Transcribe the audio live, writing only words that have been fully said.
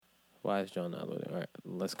Why is John not loading? All right,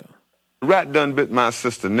 let's go. The rat done bit my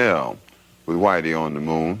sister Nell with Whitey on the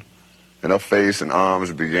moon, and her face and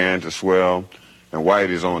arms began to swell, and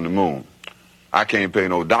Whitey's on the moon. I can't pay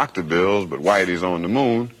no doctor bills, but Whitey's on the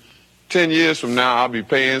moon. 10 years from now, I'll be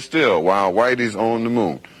paying still while Whitey's on the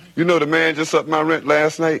moon. You know the man just upped my rent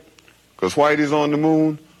last night? 'Cause Whitey's on the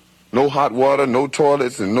moon. No hot water, no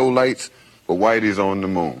toilets, and no lights, but Whitey's on the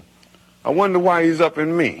moon. I wonder why he's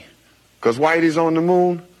upping me. 'Cause Whitey's on the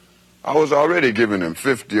moon? I was already giving him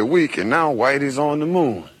 $50 a week, and now Whitey's on the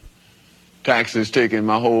moon. Taxes taking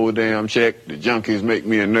my whole damn check. The junkies make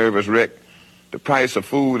me a nervous wreck. The price of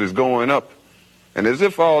food is going up. And as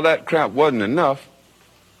if all that crap wasn't enough,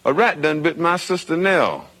 a rat done bit my sister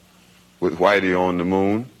Nell with Whitey on the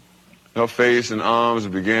moon. Her face and arms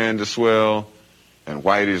began to swell, and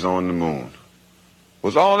Whitey's on the moon.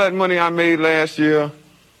 Was all that money I made last year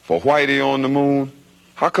for Whitey on the moon?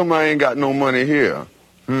 How come I ain't got no money here?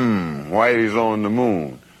 Whitey's on the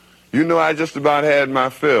moon. You know, I just about had my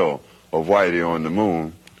fill of Whitey on the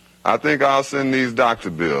moon. I think I'll send these doctor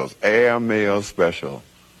bills, air mail special,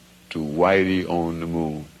 to Whitey on the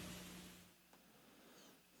moon.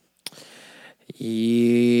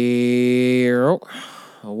 Yeah.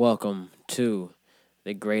 Welcome to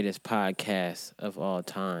the greatest podcast of all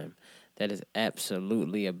time that is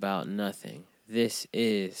absolutely about nothing. This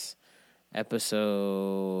is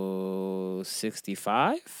episode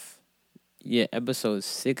 65? Yeah, episode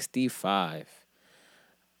 65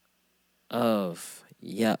 of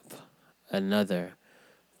another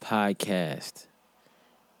podcast.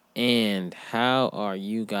 And how are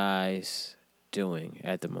you guys doing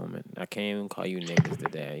at the moment? I can't even call you niggas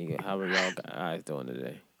today. How are y'all guys doing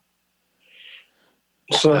today?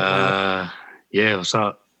 What's up? Yeah, what's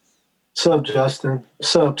up? What's up, Justin?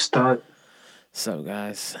 What's up, Stunt? What's up,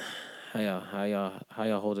 guys? How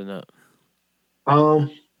y'all holding up?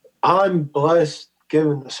 I'm blessed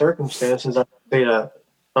given the circumstances. I say that.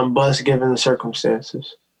 I'm blessed given the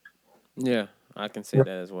circumstances. Yeah, I can say that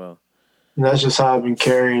as well. And that's just how I've been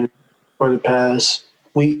carrying for the past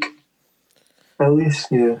week. At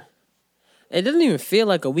least, yeah. It doesn't even feel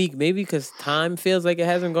like a week, maybe because time feels like it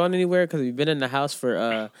hasn't gone anywhere because we've been in the house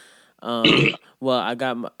for well, I've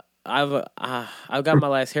got my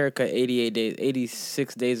last haircut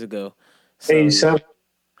 86 days ago. So, 87.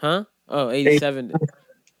 Huh? Oh, 87.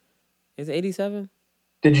 Is it 87?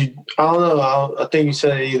 Did you? I don't know. I think you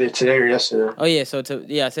said it either today or yesterday. Oh yeah,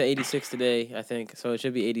 I said 86 today, I think. So it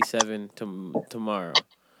should be 87 tomorrow,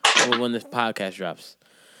 when this podcast drops.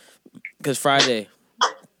 Because Friday,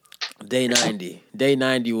 day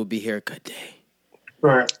 90 will be haircut day.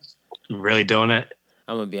 Right. Really doing it?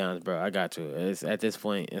 I'm gonna be honest, bro. I got to. It's at this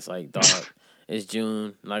point. It's like, dog. It's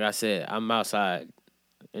June. Like I said, I'm outside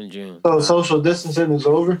in June. So social distancing is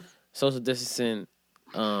over? Social distancing,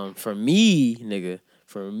 for me, nigga.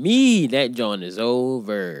 For me, that joint is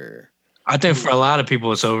over. I think for a lot of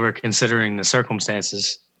people it's over considering the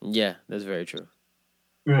circumstances. Yeah, that's very true.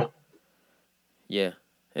 Yeah. Yeah.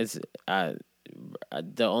 It's the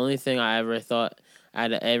only thing I ever thought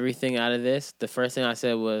out of everything out of this, the first thing I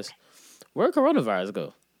said was, where'd coronavirus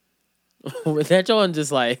go? That joint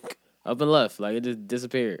just like up and left. Like it just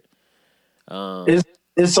disappeared.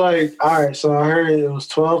 It's like, all right, so I heard it was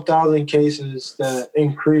 12,000 cases that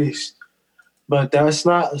increased. But that's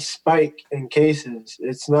not a spike in cases.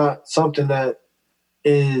 It's not something that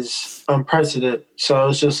is unprecedented. So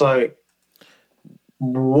it's just like,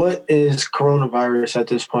 what is coronavirus at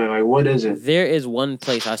this point? Like, what is it? There is one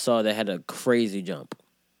place I saw that had a crazy jump,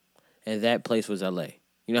 and that place was L.A.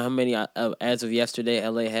 You know how many, as of yesterday,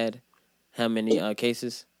 L.A. had? How many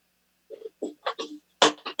cases?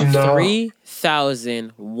 No.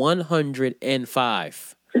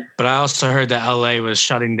 3,105. But I also heard that LA was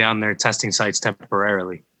shutting down their testing sites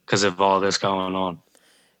temporarily because of all this going on.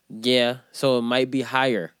 Yeah, so it might be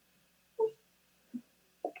higher.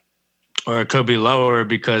 Or it could be lower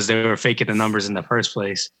because they were faking the numbers in the first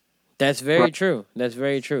place. That's very true. That's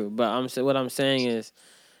very true. But what I'm saying is,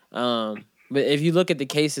 but if you look at the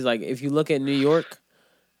cases, like if you look at New York,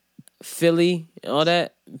 Philly, all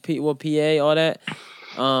that, PA, all that,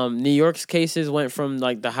 New York's cases went from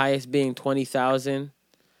like the highest being 20,000.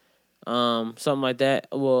 Something like that.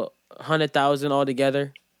 Well, 100,000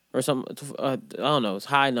 altogether, or something. I don't know. It's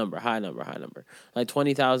high number. Like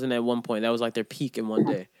 20,000 at one point. That was like their peak in one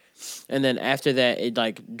day, and then after that, it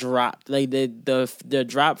like dropped. Like the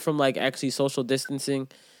drop from like actually social distancing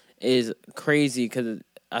is crazy because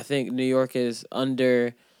I think New York is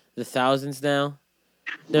under the thousands now.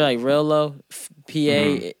 They're like real low.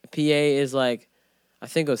 PA is like, I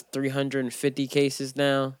think it was 350 cases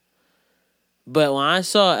now. But when I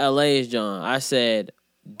saw LA's John, I said,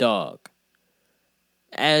 dog.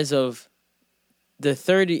 As of the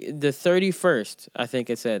 31st, I think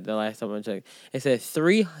it said the last time I checked, it said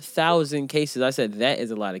 3,000 cases. I said that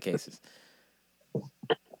is a lot of cases.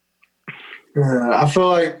 Yeah, I feel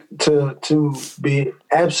like to be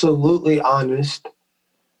absolutely honest,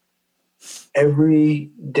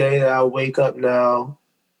 every day that I wake up now,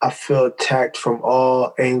 I feel attacked from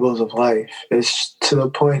all angles of life. It's to the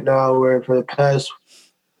point now where for the past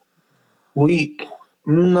week,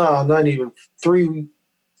 no, not even 3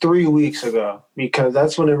 weeks ago, because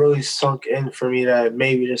that's when it really sunk in for me that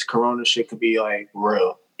maybe this corona shit could be like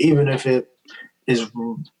real. Even if it is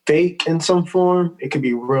fake in some form, it could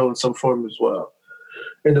be real in some form as well.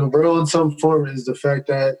 And the real in some form is the fact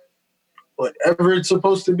that whatever it's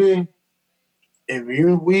supposed to be, if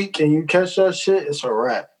you're weak and you catch that shit, it's a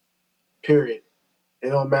wrap. Period. It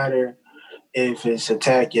don't matter if it's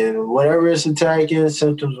attacking, whatever it's attacking,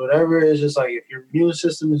 symptoms, whatever, it's just like if your immune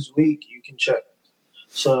system is weak, you can check.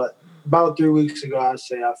 So about 3 weeks ago, I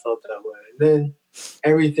say I felt that way. And then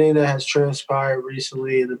everything that has transpired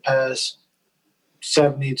recently in the past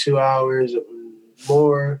 72 hours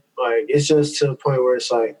more, like it's just to the point where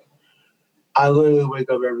it's like I literally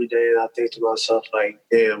wake up every day and I think to myself, like,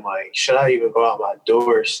 damn, like, should I even go out my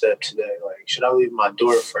doorstep today? Like, should I leave my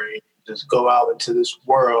door frame? Just go out into this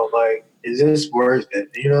world? Like, is this worth it?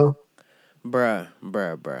 You know? Bruh.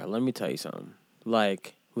 Let me tell you something.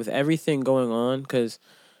 Like, with everything going on, because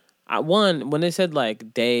when it said, like,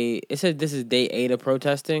 it said this is day 8 of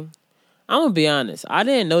protesting. I'm going to be honest. I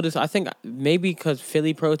didn't notice. I think maybe because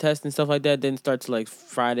Philly protests and stuff like that didn't start till, like,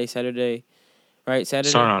 Friday, Saturday. Right? Saturday?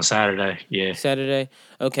 Starting on Saturday, yeah. Saturday?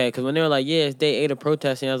 Okay, because when they were like, yeah, it's day 8 of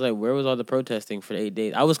protesting, I was like, where was all the protesting for the 8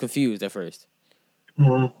 days? I was confused at first.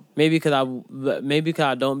 Mm-hmm. Maybe because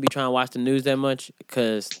I don't be trying to watch the news that much,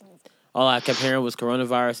 because all I kept hearing was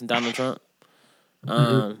coronavirus and Donald Trump.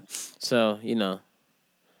 So, you know.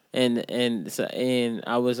 And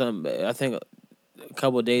I was I think a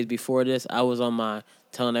couple of days before this, I was on my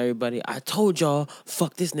telling everybody, I told y'all,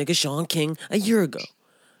 fuck this nigga Sean King a year ago.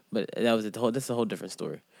 But that's a whole different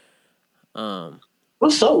story.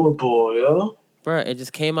 What's up with boy, yo? Bruh, it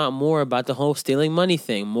just came out more about the whole stealing money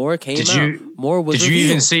thing. More came out. More was Did revealed. you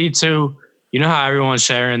even see too? You know how everyone's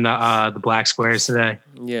sharing the black squares today?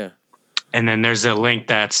 Yeah. And then there's a link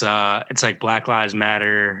that's it's like Black Lives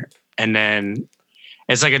Matter, and then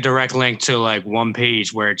it's like a direct link to like one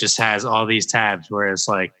page where it just has all these tabs where it's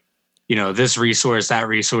like, you know, this resource, that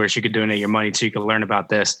resource, you could donate your money to, you can learn about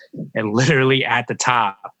this. And literally at the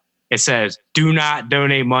top, it says, do not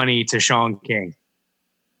donate money to Sean King.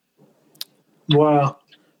 Wow.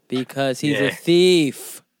 Because he's a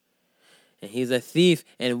thief. And he's a thief.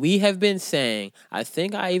 And we have been saying, I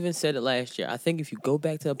think I even said it last year. I think if you go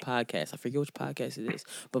back to the podcast, I forget which podcast it is,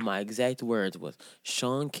 but my exact words was,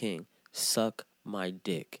 Sean King, suck my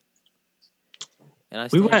dick.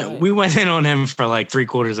 And we went in on him for like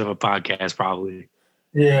 3/4 of a podcast, probably.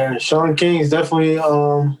 Yeah, Sean King's definitely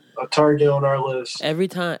a target on our list. Every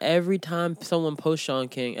time someone posts Sean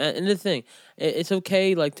King, and the thing, it's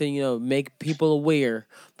okay like to, you know, make people aware,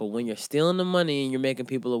 but when you're stealing the money and you're making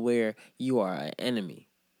people aware, you are an enemy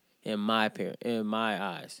in my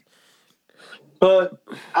eyes. But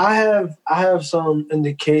I have some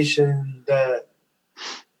indication that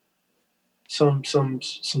some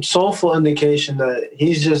soulful indication that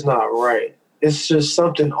he's just not right. It's just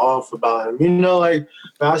something off about him. You know, like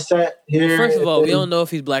I sat here. First of all, we don't know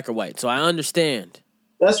if he's black or white, so I understand.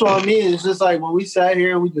 That's what I mean. It's just like when we sat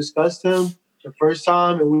here and we discussed him the first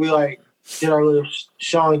time, and we like did our little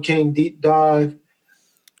Sean King deep dive.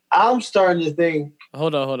 I'm starting to think.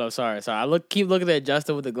 Hold on. Sorry. I keep looking at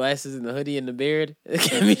Justin with the glasses and the hoodie and the beard. It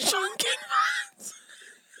can't be Sean King.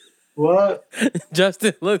 What?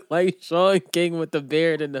 Justin look like Sean King with the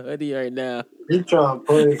beard and the hoodie right now. He trying to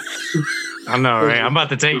play. I know, right? I'm about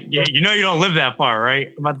to take. You know, you don't live that far,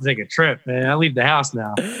 right? I'm about to take a trip, man. I leave the house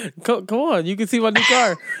now. Come on, you can see my new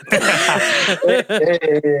car. Hey,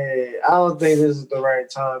 I don't think this is the right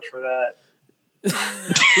time for that.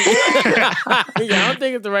 Yeah, I don't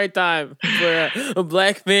think it's the right time for a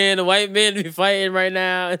black man, a white man to be fighting right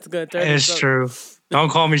now. It's gonna turn. It's true. Don't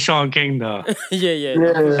call me Sean King, though. Yeah.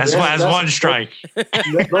 That's one strike.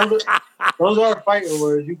 Those are fighting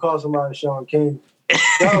words. You call somebody Sean King.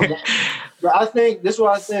 No, but I think this is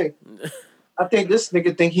what I think. I think this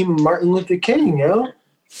nigga think he Martin Luther King, yo.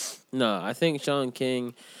 No, I think Sean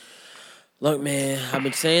King. Look, man, I've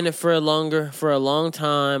been saying it for a long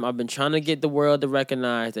time. I've been trying to get the world to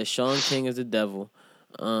recognize that Sean King is the devil.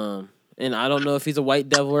 And And I don't know if he's a white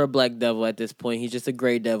devil or a black devil at this point. He's just a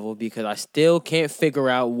gray devil because I still can't figure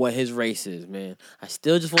out what his race is, man. I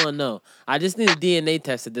still just want to know. I just need a DNA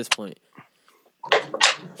test at this point.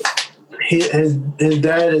 His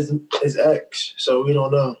dad is X, so we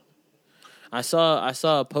don't know. I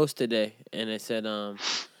saw a post today, and it said I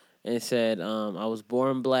was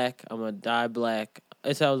born black, I'm gonna die black.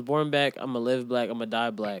 It said I was born black, I'm gonna live black, I'm gonna die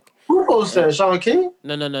black. Who posted that? Sean King?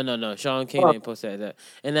 No. Sean King didn't post that.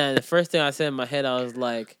 And then the first thing I said in my head, I was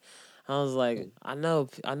like, I know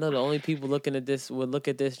the only people looking at this would look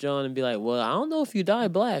at this, John, and be like, well, I don't know if you die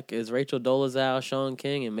black. It's Rachel Dolezal, Sean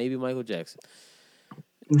King, and maybe Michael Jackson.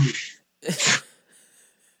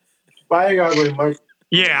 Why you gotta go Mike?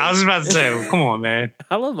 Yeah, I was about to say, come on, man.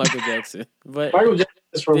 I love Michael Jackson, but Michael Jackson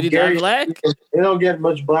is from did he Gary. die black? They don't get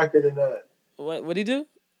much blacker than that. What did he do?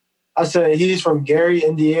 I said he's from Gary,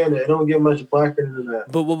 Indiana. It don't get much blacker than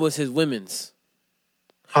that. But what was his women's?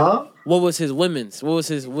 Huh? What was his women's? What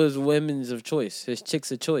was women's of choice? His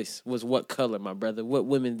chicks of choice was what color, my brother? What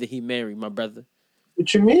women did he marry, my brother?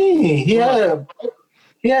 What you mean? He had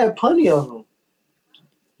plenty of them.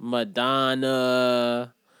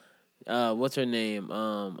 Madonna, what's her name?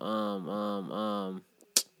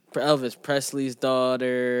 Elvis Presley's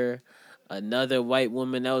daughter. Another white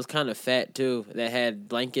woman that was kind of fat too, that had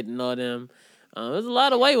blanket and all them. There's a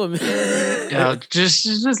lot of white women.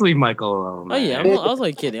 just leave Michael alone. Man. Oh yeah, I was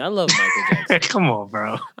like kidding. I love Michael Jackson. Come on,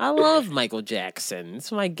 bro. I love Michael Jackson. It's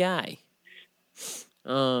my guy.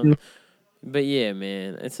 But yeah,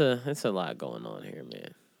 man, it's a lot going on here,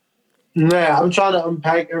 man. Yeah, I'm trying to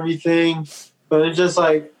unpack everything, but it's just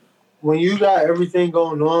like when you got everything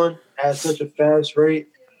going on at such a fast rate,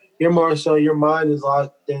 you're more so your mind is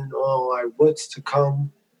locked in on like what's to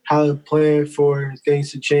come, how to plan for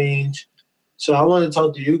things to change. So I want to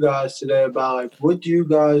talk to you guys today about like what do you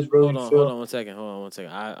guys really feel? Hold on one second.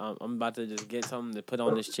 I'm about to just get something to put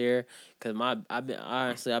on this chair because I've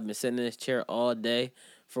been sitting in this chair all day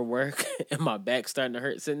for work and my back's starting to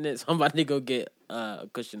hurt sitting in it. So I'm about to go get a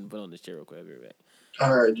cushion to put on this chair real quick. I'll be right back.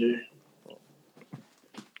 All right, G.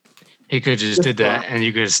 He could have just did that, and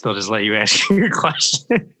you could still just let you ask your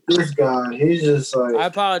question. This guy, he's just like... I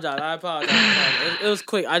apologize. It was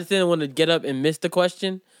quick. I just didn't want to get up and miss the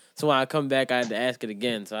question. So when I come back, I had to ask it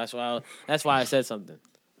again. So that's why I said something.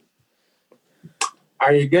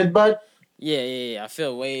 Are you good, bud? Yeah. I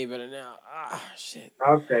feel way better now. Shit.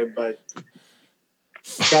 Okay, bud.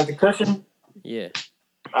 Got the cushion? Yeah.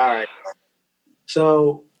 All right.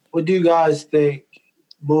 So what do you guys think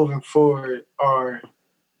moving forward are,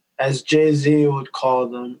 as Jay-Z would call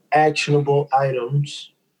them, actionable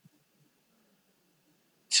items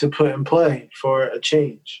to put in play for a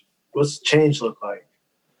change? What's the change look like?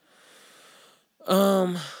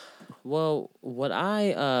 Well, what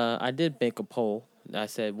I did make a poll. I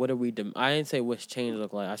said, what are we? I didn't say what's change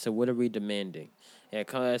look like. I said, what are we demanding?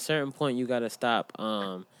 At a certain point, you got to stop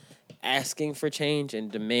asking for change and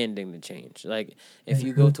demanding the change. Like if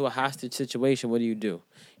you go to a hostage situation, what do?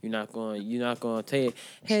 You're not going to tell,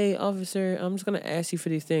 hey, officer, I'm just going to ask you for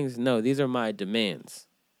these things. No, these are my demands.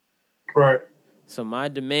 Right. So my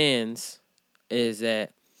demands is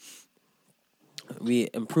that we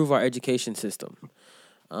improve our education system.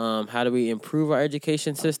 How do we improve our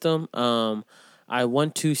education system? I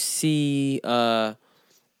want to see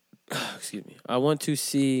excuse me. I want to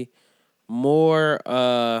see more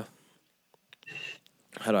how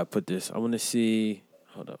do I put this? I want to see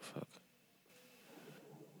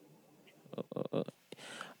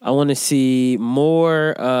I want to see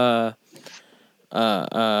more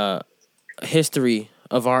history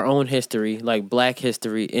of our own history, like Black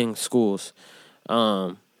history in schools.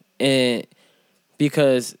 And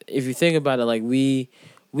because if you think about it, like we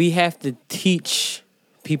have to teach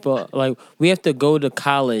people, like we have to go to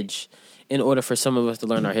college in order for some of us to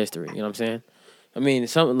learn our history. You know what I'm saying? I mean,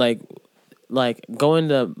 something like going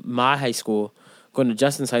to my high school, going to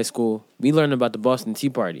Justin's high school, we learned about the Boston Tea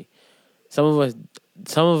Party. Some of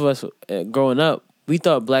us growing up, we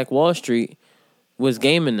thought Black Wall Street was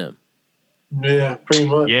gaming them. Yeah, pretty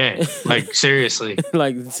much. Yeah, like seriously.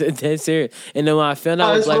 Like dead serious. And then when I found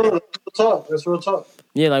out that's real talk.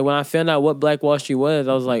 Yeah, like when I found out what Black Wall Street was,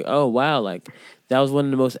 I was like, oh wow, like that was one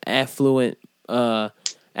of the most affluent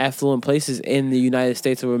places in the United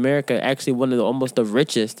States of America. Actually, one of almost the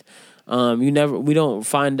richest. We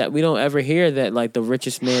don't ever hear that like the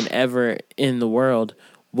richest man ever in the world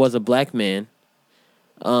was a Black man.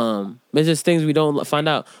 It's just things we don't find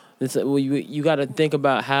out. You got to think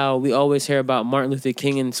about how we always hear about Martin Luther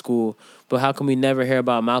King in school, but how come we never hear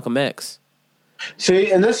about Malcolm X?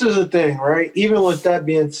 See, and this is the thing, right? Even with that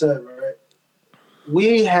being said, right,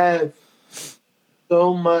 we have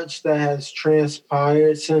so much that has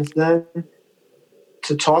transpired since then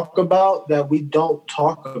to talk about that we don't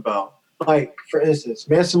talk about. Like, for instance,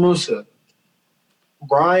 Mansa Musa,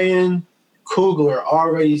 Ryan Coogler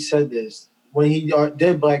already said this when he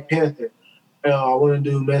did Black Panther. I want to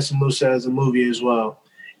do Mansa Musa as a movie as well.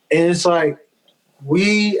 And it's like,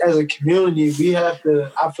 we as a community, I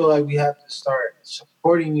feel like we have to start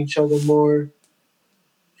supporting each other more,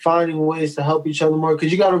 finding ways to help each other more.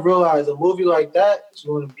 Because you got to realize a movie like that is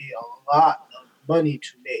going to be a lot of money to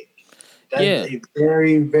make. That's a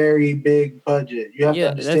very, very big budget. You have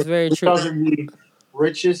to understand. That's very true. The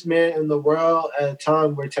richest man in the world at a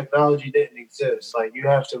time where technology didn't exist. Like, you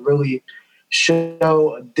have to really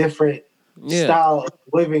show a different style of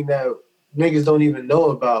living that niggas don't even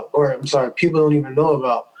know about, or I'm sorry, people don't even know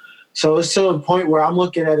about. So it's to the point where I'm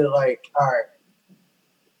looking at it like, all right,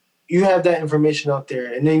 you have that information out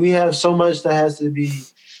there, and then we have so much that has to be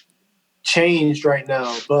changed right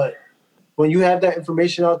now. But when you have that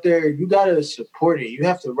information out there, you gotta support it. You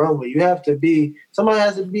have to run with it. You have to be, somebody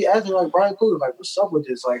has to be asking like Brian Coogler, like, what's up with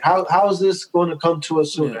this? Like, how is this going to come to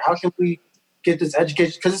us sooner? How can we get this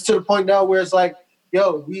education? Because it's to the point now where it's like,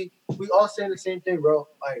 yo, we all saying the same thing, bro.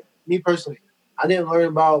 Like, me personally, I didn't learn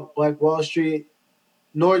about Black Wall Street,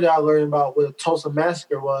 nor did I learn about what a Tulsa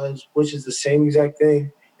Massacre was, which is the same exact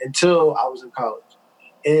thing, until I was in college.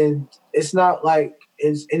 And it's not like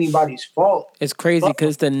it's anybody's fault. It's crazy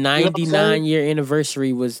because the 99-year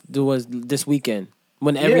anniversary was this weekend.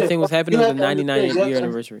 When everything was happening, it was the 99-year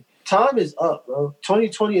anniversary. Time is up, bro.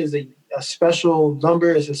 2020 is a special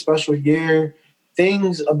number. It's a special year.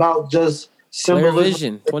 Things about just symbolism. Clear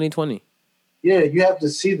vision, 2020. Yeah, you have to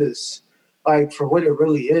see this, like, for what it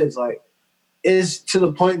really is. Like, it's to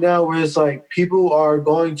the point now where it's like people are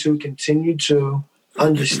going to continue to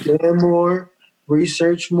understand more,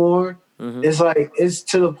 research more. Mm-hmm. It's like, it's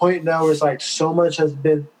to the point now where it's like so much has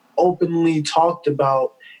been openly talked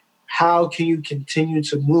about. How can you continue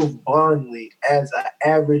to move blindly as an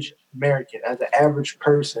average American, as an average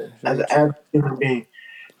person, as an average human being?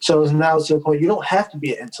 So it's now to the point, you don't have to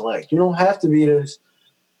be an intellect. You don't have to be this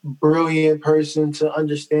brilliant person to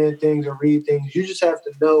understand things or read things. You just have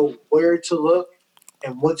to know where to look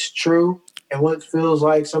and what's true and what feels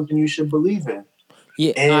like something you should believe in.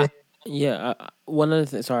 Yeah, one of the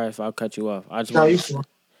things. Sorry if I'll cut you off. I just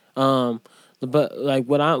but like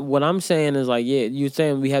what I'm saying is like, yeah, you're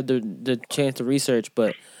saying we have the chance to research,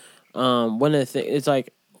 but one of the things, it's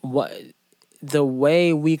like what the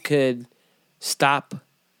way we could stop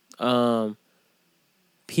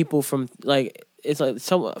people from, like, it's like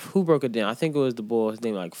who broke it down. I think it was the boy. His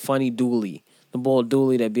name like Funny Dooley, the boy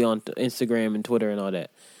Dooley that be on Instagram and Twitter and all that.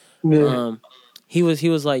 Yeah. He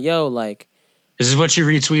was like, yo, like, this is what you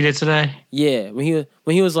retweeted today? Yeah, when he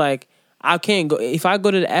was like, I can't go, if I go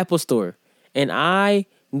to the Apple store and I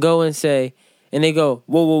go and say, and they go,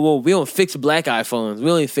 whoa, we don't fix black iPhones, we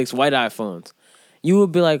only fix white iPhones. You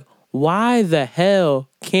would be like, why the hell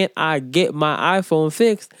can't I get my iPhone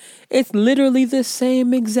fixed? It's literally the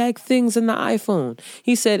same exact things in the iPhone.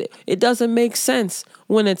 He said it doesn't make sense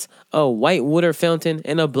when it's a white water fountain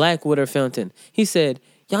and a black water fountain. He said,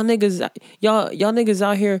 y'all niggas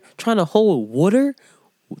out here trying to hold water,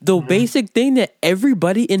 the basic thing that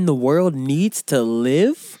everybody in the world needs to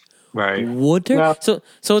live. Right. Water. No.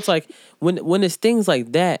 So it's like when it's things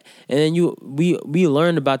like that, and then we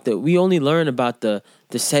only learn about the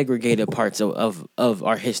segregated parts of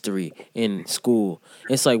our history in school.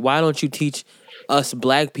 It's like, why don't you teach us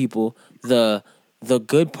black people the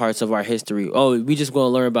good parts of our history? Oh, we just gonna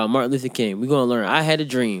learn about Martin Luther King. We're gonna learn I had a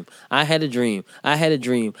dream. But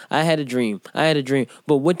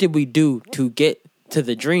what did we do to get to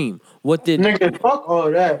the dream? Nigga, fuck all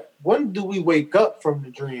that. When do we wake up from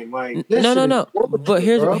the dream? Like, no. But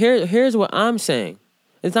here's what I'm saying.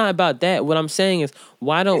 It's not about that. What I'm saying is,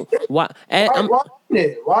 why isn't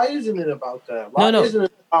it about that? Why isn't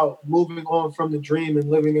it about moving on from the dream and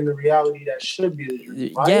living in the reality that should be the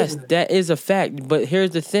dream? Yes, that is a fact. But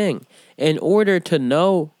here's the thing. In order to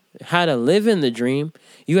know how to live in the dream,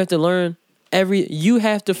 you have to learn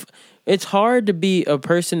it's hard to be a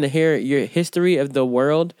person to hear your history of the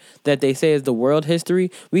world that they say is the world history.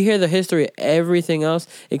 We hear the history of everything else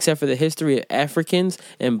except for the history of Africans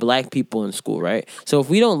and black people in school, right? So if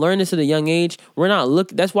we don't learn this at a young age, we're not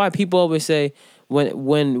that's why people always say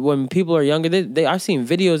when people are younger, I've seen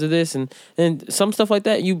videos of this and some stuff like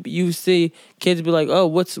that. You see kids be like, oh,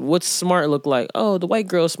 what's smart look like? Oh, the white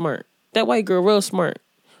girl's smart. That white girl real smart.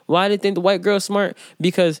 Why do they think the white girl's smart?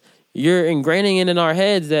 Because you're ingraining it in our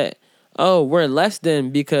heads that, oh, we're less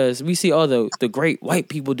than because we see all the great white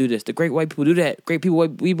people do this, the great white people do that, great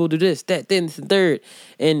white people do this, that, then, this, and third.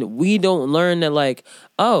 And we don't learn that, like,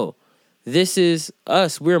 oh, this is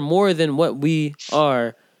us. We're more than what we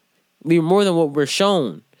are. We're more than what we're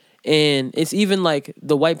shown. And it's even like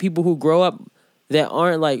the white people who grow up that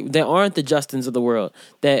aren't the Justins of the world,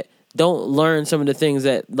 that don't learn some of the things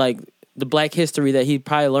that, like, the black history that he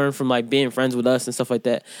probably learned from, like, being friends with us and stuff like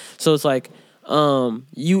that. So it's like,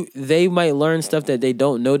 they might learn stuff that they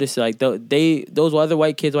don't notice. Like, those other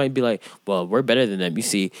white kids might be like, well, we're better than them. You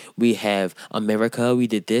see, we have America, we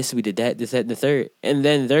did this, we did that, this, that, and the third. And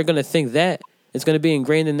then they're going to think that it's going to be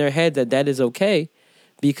ingrained in their head that is okay,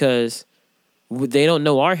 because they don't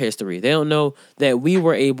know our history. They don't know that we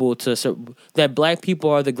were able to, that black people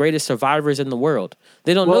are the greatest survivors in the world.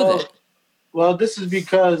 They don't know that. Well, this is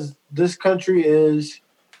because this country is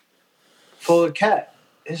full of cap.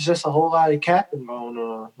 It's just a whole lot of capping going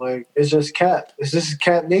on. Like, it's just cap. This is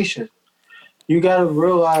cap nation. You got to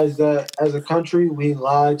realize that as a country, we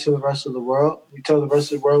lie to the rest of the world. We tell the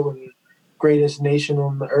rest of the world we're the greatest nation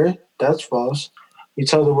on the earth. That's false. We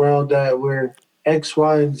tell the world that we're X,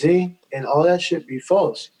 Y, and Z, and all that shit be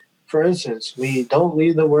false. For instance, we don't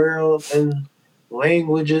lead the world in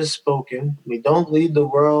languages spoken. We don't lead the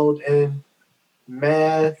world in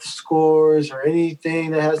math scores or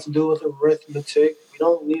anything that has to do with arithmetic. We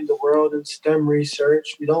don't lead the world in STEM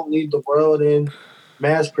research. We don't lead the world in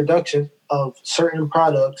mass production of certain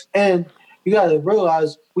products. And you got to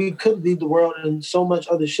realize we could lead the world in so much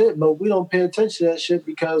other shit, but we don't pay attention to that shit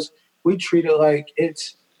because we treat it like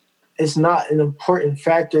it's not an important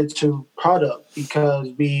factor to product, because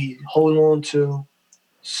we hold on to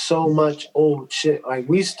so much old shit. Like,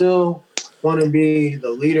 we still want to be the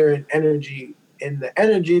leader in energy, and the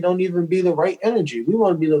energy don't even be the right energy. We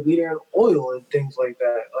want to be the leader in oil and things like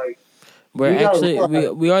that. Like,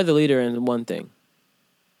 we are the leader in one thing.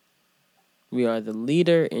 We are the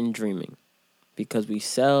leader in dreaming, because we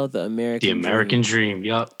sell the American dream.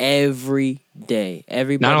 Yup. Every day.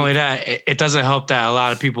 Everybody. Not only that, it doesn't help that a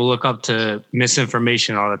lot of people look up to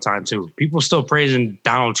misinformation all the time too. People still praising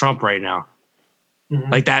Donald Trump right now.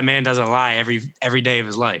 Mm-hmm. Like, that man doesn't lie every day of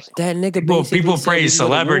his life. That nigga. People praise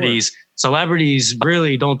celebrities. Celebrities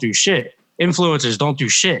really don't do shit. Influencers don't do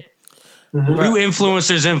shit. Mm-hmm. Who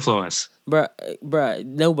influencers influence? Bruh,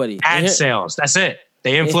 nobody. Ad sales. That's it.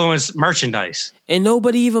 They influence merchandise. And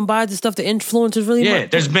nobody even buys the stuff the influencers really Yeah,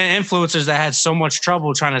 there's been influencers that had so much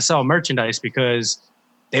trouble trying to sell merchandise because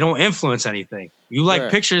they don't influence anything. You like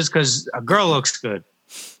pictures because a girl looks good.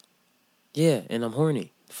 Yeah, and I'm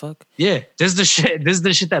horny. Fuck. Yeah, this is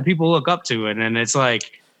the shit that people look up to. And then it's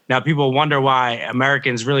like, now people wonder why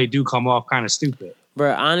Americans really do come off kind of stupid.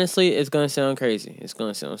 Bro, honestly, it's going to sound crazy. It's going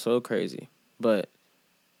to sound so crazy. But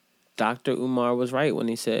Dr. Umar was right when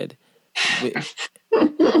he said... I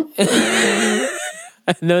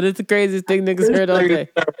know that's the craziest thing niggas heard all day.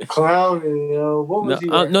 Clowning, yo. What was he?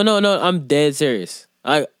 No. I'm dead serious.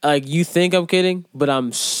 You think I'm kidding, but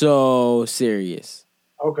I'm so serious.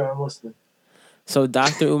 Okay, I'm listening. So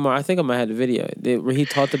Dr. Umar, I think I might have the video where he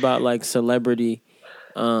talked about, like, celebrity,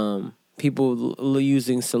 people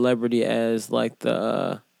using celebrity as, like,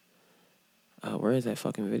 the where is that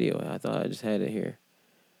fucking video? I thought I just had it here.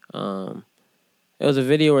 It was a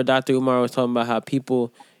video where Dr. Umar was talking about how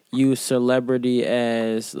people use celebrity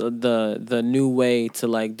as the new way to,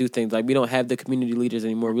 like, do things. Like, we don't have the community leaders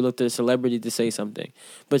anymore. We look to a celebrity to say something.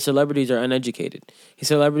 But celebrities are uneducated.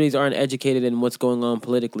 Celebrities aren't educated in what's going on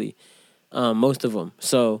politically, most of them.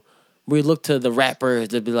 So we look to the rappers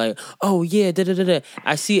to be like, oh, yeah, da-da-da-da.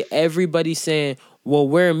 I see everybody saying, well,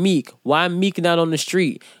 where Meek? Why Meek not on the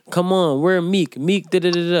street? Come on, where Meek? Meek,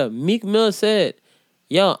 da-da-da-da. Meek Mill said,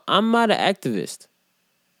 yo, I'm not an activist.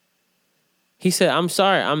 He said, I'm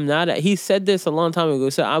sorry, I'm not. He said this a long time ago.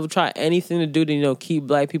 He said, I would try anything to do to, keep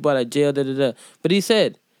black people out of jail, da-da-da. But he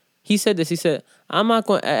said this. He said, I'm not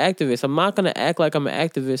going to activist. I'm not going to act like I'm an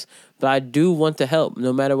activist, but I do want to help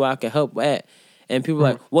no matter where I can help at. And people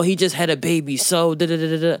are like, well, he just had a baby, so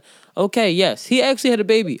da-da-da-da-da. Okay, yes, he actually had a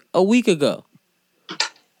baby a week ago.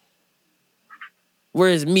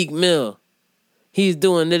 Where's Meek Mill? He's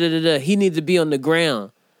doing da-da-da-da. He needs to be on the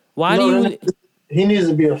ground. Why do you... He needs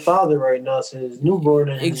to be a father right now, so his newborn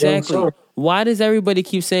and his young son. Why does everybody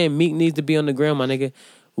keep saying Meek needs to be on the ground, my nigga?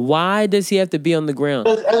 Why does he have to be on the ground?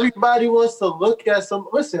 Because everybody wants to look at some...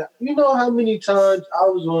 Listen, you know how many times I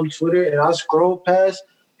was on Twitter and I scrolled past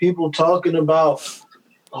people talking about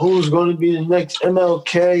who's going to be the next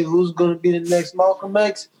MLK, who's going to be the next Malcolm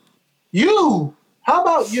X? You! How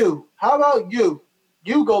about you?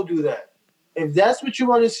 You go do that. If that's what you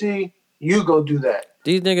want to see, you go do that.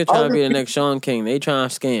 These niggas trying to be the next Sean King. They trying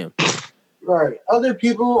to scam. Right. Other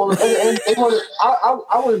people, and they want.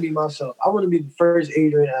 I want to be myself. I want to be the first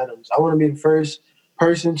Adrian Adams. I want to be the first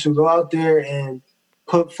person to go out there and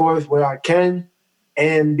put forth what I can,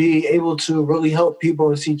 and be able to really help people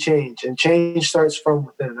and see change. And change starts from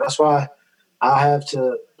within. That's why I have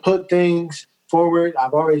to put things forward.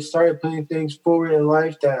 I've already started putting things forward in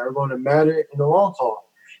life that are going to matter in the long haul.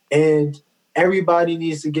 And everybody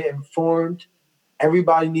needs to get informed.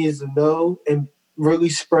 Everybody needs to know and really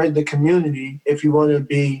spread the community if you want to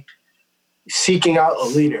be seeking out a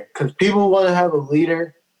leader. Because people want to have a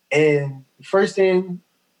leader, and the first thing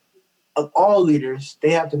of all leaders,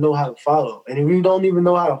 they have to know how to follow. And if you don't even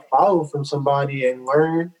know how to follow from somebody and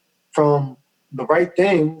learn from the right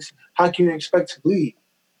things, how can you expect to lead?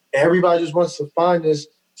 Everybody just wants to find this,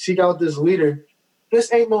 seek out this leader.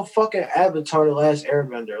 This ain't no fucking Avatar: The Last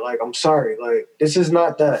Airbender. Like, I'm sorry. Like, this is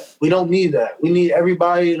not that. We don't need that. We need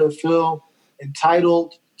everybody to feel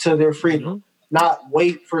entitled to their freedom, not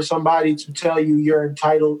wait for somebody to tell you you're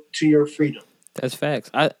entitled to your freedom. That's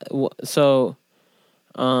facts. The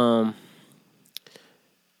Rush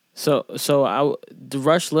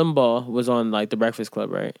Limbaugh was on like the Breakfast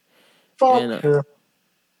Club, right? Fuck him.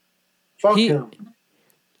 Fuck him.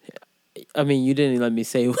 I mean, you didn't let me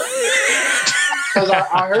say. Because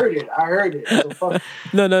I heard it. So fuck.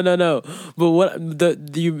 No.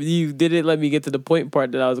 But you didn't let me get to the point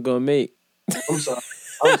part that I was gonna make. I'm sorry.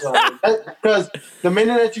 Because the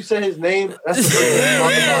minute that you said his name, that's the first thing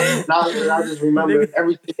I talk about. Now I just remember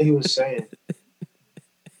everything he was saying.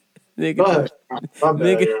 Nigga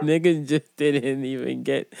just didn't even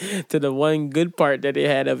get to the one good part that they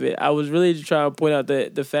had of it. I was really just trying to point out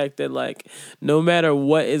the fact that, like, no matter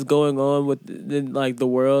what is going on with the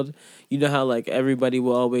world, you know how like everybody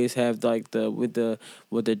will always have like with the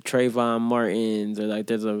Trayvon Martins, or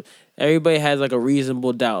like everybody has like a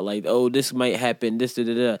reasonable doubt, like, oh, this might happen, this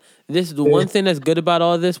This is the one thing that's good about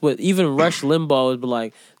all this. With even Rush Limbaugh was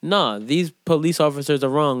like, nah, these police officers are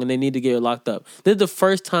wrong and they need to get locked up. This is the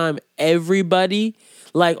first time everybody,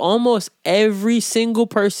 like almost every single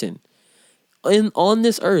person on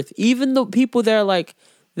this earth, even the people that are like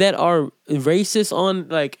that are racist on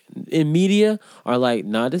like in media, are like,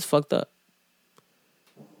 nah, this fucked up.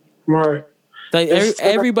 Right. Like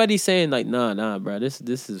everybody's saying like, nah, bro, this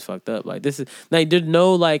is fucked up. Like, this is like, there's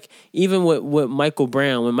no, like, even with Michael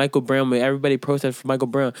Brown, when everybody protested for Michael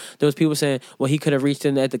Brown, there was people saying, well, he could have reached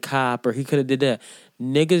in at the cop, or he could have did that.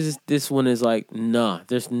 Niggas, this one is like, nah,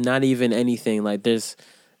 there's not even anything. Like, there's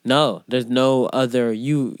no other.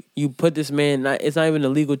 You put this man, it's not even a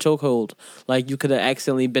legal chokehold. Like, you could have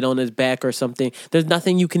accidentally been on his back or something. There's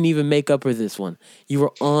nothing you can even make up for this one. You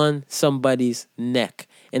were on somebody's neck.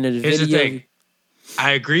 And there's Here's video. The thing.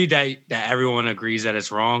 I agree that everyone agrees that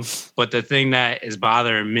it's wrong, but the thing that is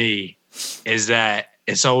bothering me is that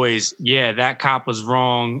it's always, yeah, that cop was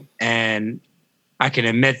wrong, and I can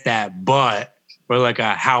admit that, but we're like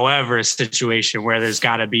a however situation where there's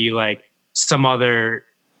got to be like some other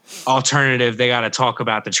alternative they got to talk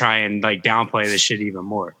about to try and like downplay this shit even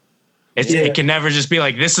more. It can never just be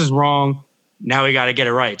like, this is wrong, now we got to get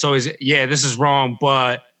it right. It's always, yeah, this is wrong,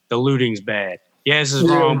 but the looting's bad. Yeah, this is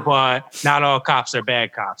wrong, but not all cops are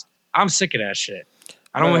bad cops. I'm sick of that shit.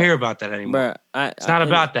 I don't want to hear about that anymore. It's not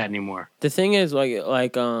about that anymore. The thing is,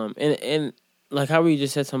 like and like how we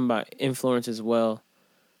just said something about influence as well.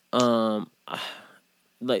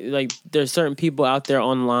 Like there's certain people out there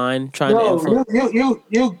online trying to influence. You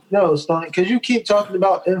know, Stoney, because you keep talking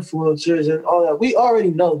about influencers and all that. We already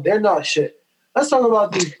know they're not shit. Let's talk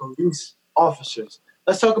about these police officers.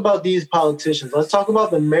 Let's talk about these politicians. Let's talk about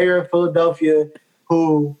the mayor of Philadelphia,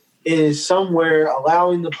 who is somewhere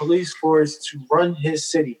allowing the police force to run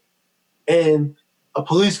his city, and a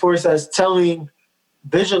police force that's telling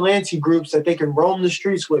vigilante groups that they can roam the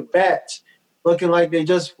streets with bats, looking like they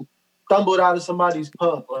just stumbled out of somebody's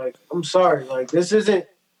pub. Like, I'm sorry, like this shit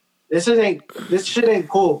ain't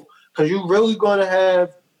cool, because you really gonna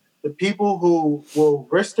have the people who will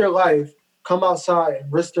risk their life come outside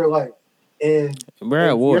and risk their life. And we're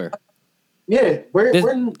at war.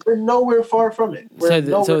 We're nowhere far from it.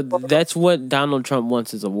 So that's what Donald Trump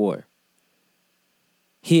wants, is a war.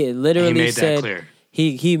 He literally said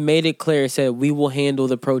he made it clear. Said we will handle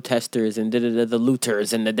the protesters and the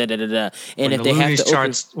looters and and if they have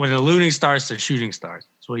to when the looting starts, the shooting starts.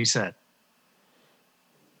 That's what he said.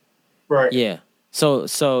 Right. Yeah. So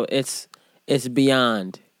it's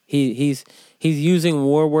beyond. He's using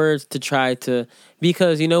war words to try to,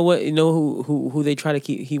 because you know what, who they try to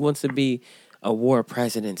keep. He wants to be a war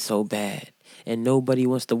president so bad, and nobody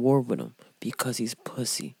wants to war with him because he's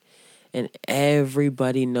pussy, and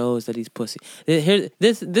everybody knows that he's pussy.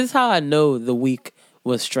 This is how I know the week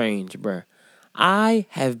was strange, bruh. I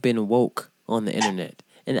have been woke on the internet,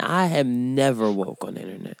 and I have never woke on the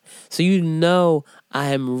internet. So you know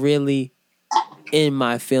I am really in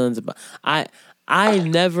my feelings about I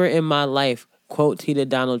never in my life quote tweeted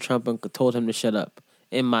Donald Trump and told him to shut up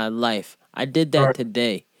in my life. I did that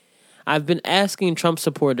today. I've been asking Trump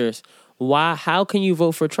supporters, how can you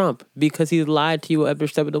vote for Trump? Because he lied to you every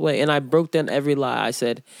step of the way. And I broke down every lie. I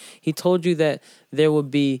said, he told you that there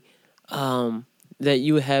would be, that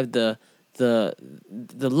you would have the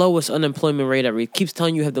lowest unemployment rate ever. He keeps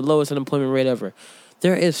telling you have the lowest unemployment rate ever.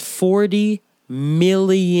 There is 40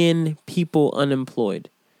 million people unemployed,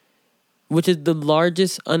 which is the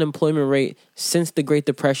largest unemployment rate since the Great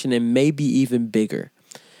Depression and maybe even bigger.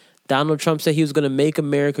 Donald Trump said he was going to make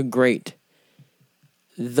America great.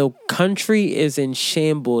 The country is in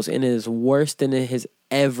shambles and it is worse than it has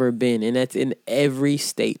ever been, and that's in every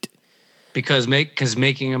state. Because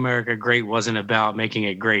making America great wasn't about making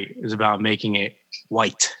it great. It was about making it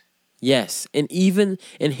white. Yes, and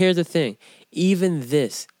here's the thing, even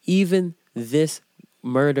this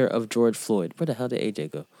murder of George Floyd. Where the hell did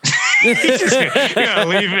AJ go?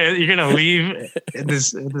 You're gonna leave in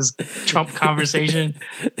this Trump conversation.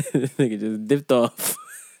 Nigga just dipped off.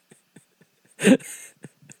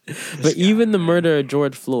 But even the murder of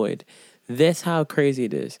George Floyd, that's how crazy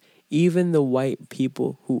it is. Even the white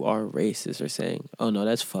people who are racist are saying, "Oh no,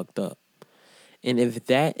 that's fucked up." And if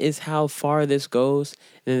that is how far this goes,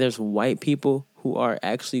 then there's white people who are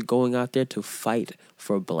actually going out there to fight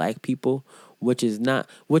for black people, we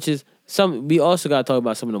also got to talk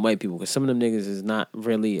about some of the white people, because some of them niggas is not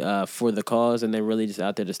really for the cause, and they're really just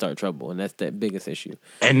out there to start trouble, and that's the biggest issue.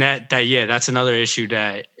 And that's another issue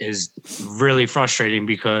that is really frustrating,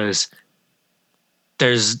 because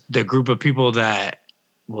there's the group of people that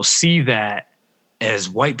will see that as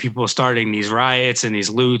white people starting these riots and these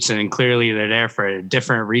loots, and clearly they're there for a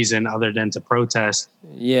different reason other than to protest.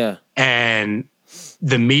 Yeah. And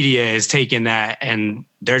the media is taking that and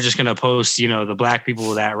they're just going to post, the black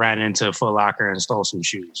people that ran into Foot Locker and stole some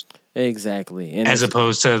shoes. Exactly. And as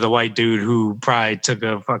opposed to the white dude who probably took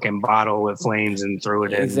a fucking bottle with flames and threw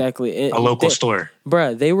it in a local store.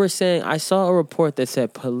 Bruh, they were saying, I saw a report that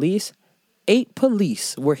said 8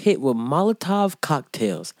 police were hit with Molotov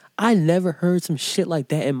cocktails. I never heard some shit like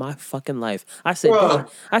that in my fucking life. I said,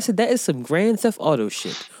 that is some Grand Theft Auto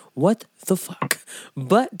shit. What the fuck?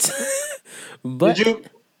 But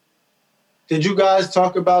Did you guys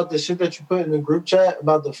talk about the shit that you put in the group chat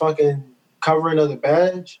about the fucking covering of the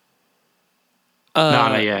badge? No,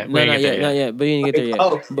 not yet. Not yet. But you didn't get there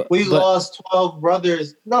yet. We lost 12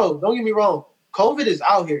 brothers. No, don't get me wrong. COVID is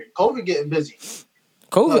out here. COVID getting busy.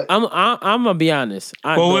 COVID. I'm gonna be honest.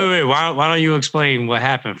 Wait. Why don't you explain what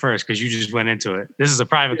happened first? Because you just went into it. This is a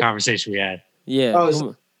private conversation we had. Yeah.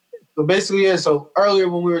 So basically, yeah. So earlier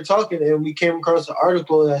when we were talking, and we came across an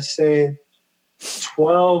article that said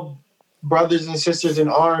 12 brothers and sisters in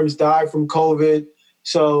arms died from COVID.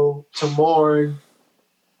 So to mourn,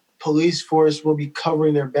 police force will be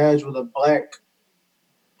covering their badge with a black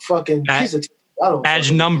fucking piece of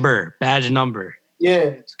badge number. Yeah,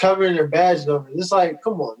 it's covering their badge number. It's like,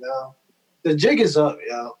 come on now. The jig is up,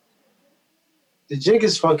 y'all. The jig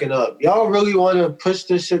is fucking up. Y'all really want to push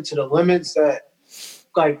this shit to the limits that,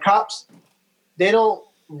 like, cops, they don't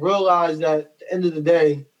realize that at the end of the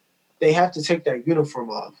day, they have to take that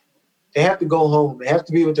uniform off. They have to go home. They have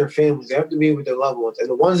to be with their families. They have to be with their loved ones. And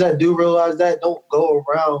the ones that do realize that don't go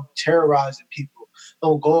around terrorizing people.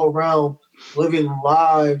 Don't go around living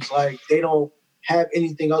lives like they don't have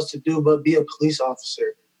anything else to do but be a police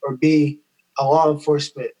officer or be a law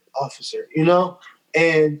enforcement officer,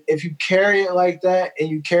 And if you carry it like that and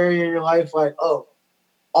you carry in your life like, oh,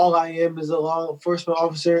 all I am is a law enforcement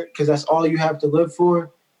officer because that's all you have to live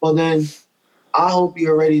for, well then I hope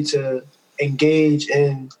you're ready to engage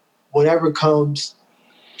in whatever comes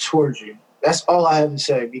towards you. That's all I have to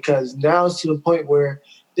say, because now it's to the point where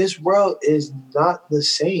this world is not the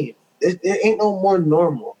same. It ain't no more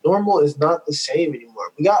normal. Normal is not the same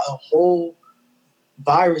anymore. We got a whole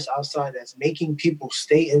virus outside that's making people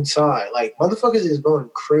stay inside. Like, motherfuckers is going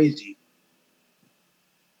crazy.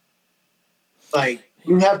 Like,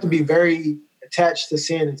 you have to be very attached to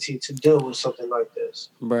sanity to deal with something like this.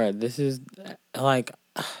 Bruh, this is like,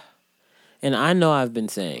 and I know I've been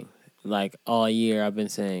saying, like, all year I've been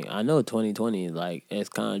saying, I know 2020, like, it's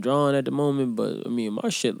kind of drawn at the moment, but, I mean, my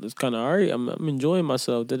shit is kind of all right. I'm enjoying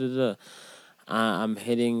myself, I'm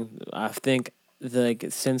hitting, I think,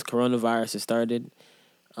 since coronavirus has started,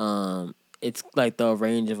 it's like the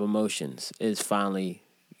range of emotions is finally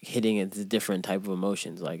hitting a different type of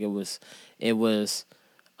emotions. Like, it was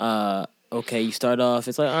okay, you start off,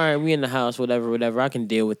 it's like, all right, we in the house, whatever, I can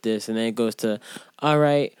deal with this. And then it goes to, all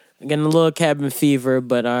right, I'm getting a little cabin fever,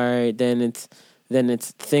 but all right, then it's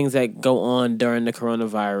things that go on during the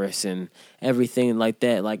coronavirus and everything like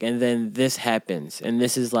that. Like, and then this happens, and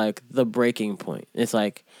this is like the breaking point. It's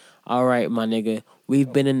like, all right, my nigga,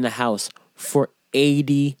 we've been in the house for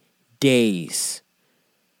 80 days.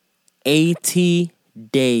 80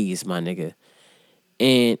 days, my nigga.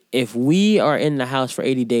 And if we are in the house for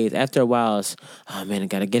 80 days, after a while, it's, oh, man, I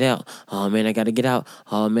got to get out. Oh, man, I got to get out.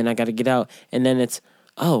 Oh, man, I got to get out. And then it's,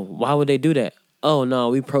 oh, why would they do that? Oh, no,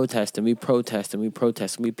 we protesting. We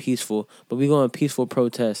peaceful. But we go on peaceful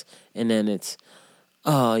protest. And then it's,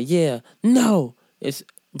 oh, yeah, no. It's,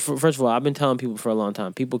 first of all, I've been telling people for a long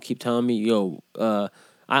time. People keep telling me, yo, I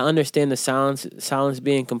understand the silence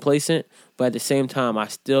being complacent. But at the same time, I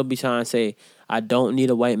still be trying to say, I don't need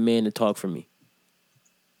a white man to talk for me.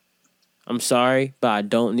 I'm sorry, but I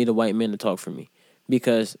don't need a white man to talk for me,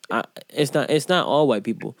 because it's not all white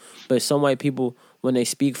people, but some white people, when they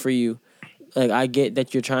speak for you, like, I get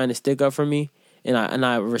that you're trying to stick up for me, and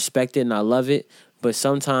I respect it and I love it, but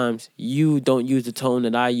sometimes you don't use the tone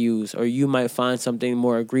that I use, or you might find something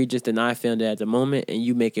more egregious than I found it at the moment, and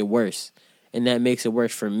you make it worse, and that makes it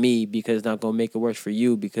worse for me, because it's not gonna make it worse for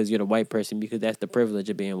you, because you're the white person, because that's the privilege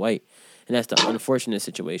of being white, and that's the unfortunate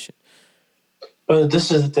situation. But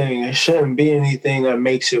this is the thing. It shouldn't be anything that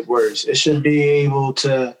makes it worse. It should be able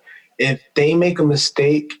to, if they make a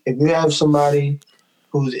mistake, if you have somebody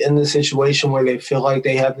who's in the situation where they feel like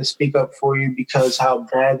they have to speak up for you because how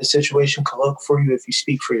bad the situation could look for you if you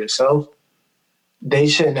speak for yourself, they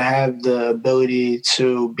shouldn't have the ability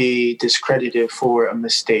to be discredited for a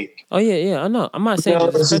mistake. Oh, yeah, I know. I'm not saying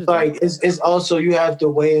it's just like, it's also, you have to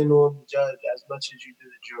weigh in on the judge as much as you do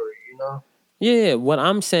the jury, you know? Yeah, what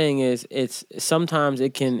I'm saying is, it's sometimes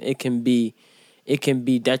it can be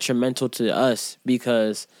detrimental to us,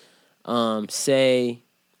 because say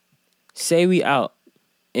we out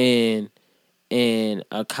and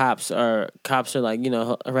cops are like, you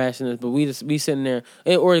know, harassing us, but we sitting there,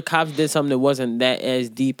 or the cops did something that wasn't that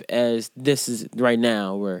as deep as this is right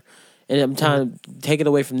now, and I'm trying to take it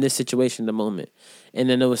away from this situation at the moment, and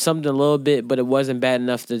then there was something a little bit, but it wasn't bad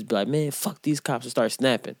enough to be like, man, fuck these cops, and start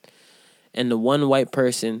snapping. And the one white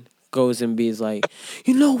person goes and be like,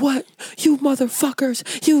 you know what, you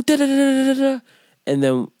motherfuckers, you da-da-da-da-da-da. And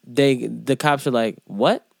then the cops are like,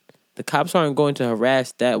 what? The cops aren't going to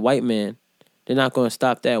harass that white man. They're not going to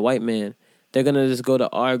stop that white man. They're going to just go to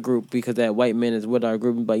our group because that white man is with our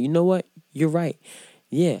group and be like, you know what, you're right.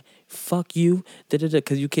 Yeah, fuck you, da-da-da,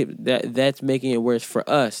 because you keep that's making it worse for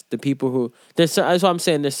us, the people who, that's what I'm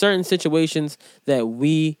saying. There's certain situations that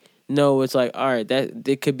we know it's like, all right, that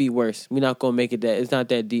it could be worse. We're not gonna make it that. It's not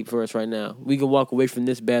that deep for us right now. We can walk away from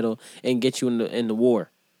this battle and get you in the war.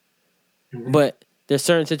 Mm-hmm. But there's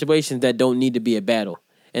certain situations that don't need to be a battle,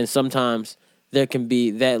 and sometimes there can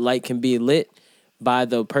be, that light can be lit by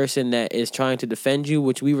the person that is trying to defend you,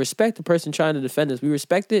 which we respect. The person trying to defend us, we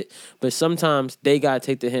respect it. But sometimes they gotta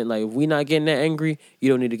take the hint. Like, if we not getting that angry, you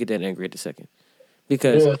don't need to get that angry at the second,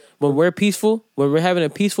 because when we're peaceful, when we're having a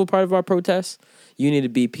peaceful part of our protest, you need to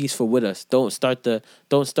be peaceful with us. Don't start the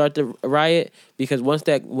riot, because once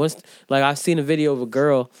like, I seen a video of a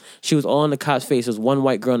girl, she was all in the cop's face. There was one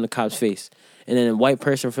white girl in the cop's face, and then a white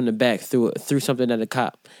person from the back threw something at the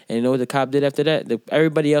cop. And you know what the cop did after that?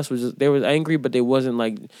 Everybody else was angry, but they wasn't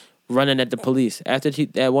like running at the police. After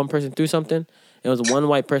that one person threw something, it was one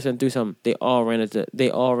white person threw something. They all ran at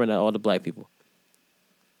all the black people.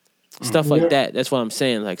 Stuff like that. That's what I'm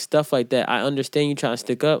saying. Like, stuff like that. I understand you trying to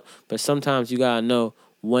stick up, but sometimes you gotta know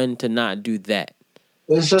when to not do that.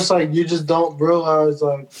 It's just like, you just don't realize,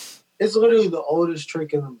 like, it's literally the oldest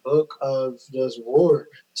trick in the book of just war.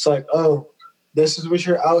 It's like, oh, this is what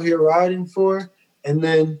you're out here riding for, and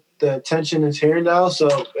then the attention is here now.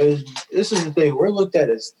 So this is the thing. We're looked at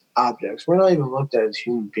as objects. We're not even looked at as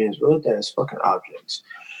human beings. We're looked at as fucking objects.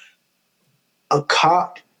 A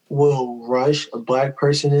cop will rush a black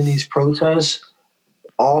person in these protests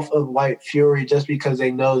off of white fury just because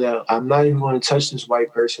they know that I'm not even going to touch this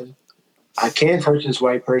white person. I can't touch this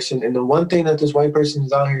white person. And the one thing that this white person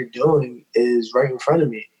is out here doing is right in front of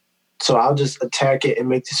me. So I'll just attack it and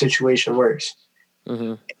make the situation worse.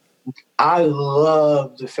 Mm-hmm. I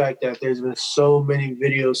love the fact that there's been so many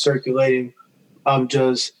videos circulating of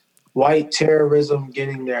just white terrorism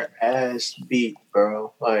getting their ass beat,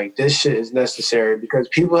 bro. Like, this shit is necessary, because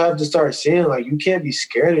people have to start seeing, like, you can't be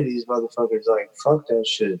scared of these motherfuckers. Like, fuck that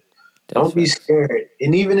shit. Don't be scared.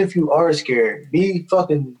 And even if you are scared,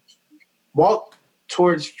 walk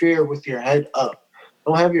towards fear with your head up.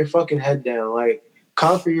 Don't have your fucking head down. Like,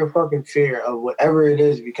 conquer your fucking fear of whatever it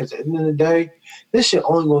is, because at the end of the day, this shit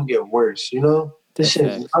only gonna get worse, you know? This shit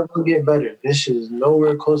is not gonna get better. This shit is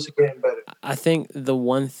nowhere close to getting better. I think the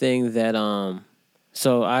one thing that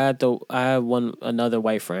so I had another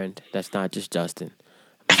white friend that's not just Justin.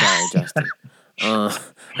 I'm sorry, Justin.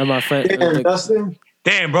 And my friend Justin.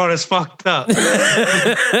 Damn, bro, that's fucked up. This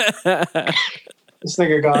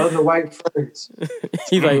nigga got other white friends.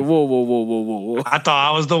 He's like, whoa. I thought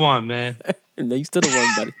I was the one, man. No, you still the one,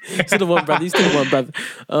 buddy. You still the one, brother. You still the one,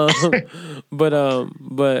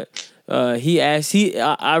 brother. He asked.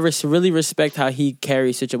 I really respect how he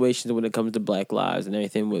carries situations when it comes to Black lives and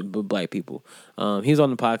everything with Black people. He's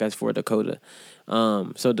on the podcast for Dakota.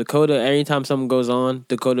 So Dakota, every time something goes on,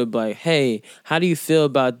 Dakota be like, "Hey, how do you feel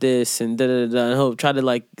about this?" And and he'll try to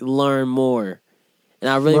like learn more. And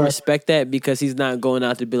I really respect that, because he's not going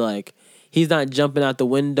out to be like, he's not jumping out the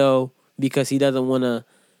window because he doesn't want to.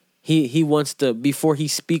 He wants to, before he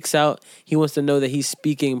speaks out, he wants to know that he's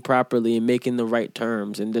speaking properly and making the right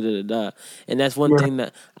terms and And that's one thing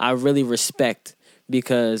that I really respect,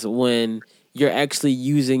 because when you're actually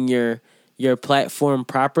using your platform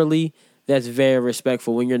properly, that's very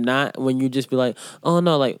respectful. When you're not, when you just be like, oh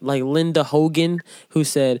no, like Linda Hogan, who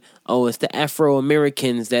said, oh, it's the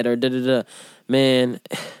Afro-Americans that are Man,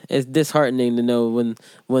 it's disheartening to know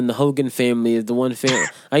when the Hogan family is the one family.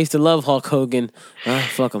 I used to love Hulk Hogan.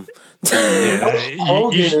 Fuck him.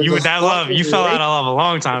 You with that love, you fell out of love a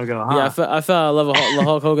long time ago, huh? Yeah, I fell out of love with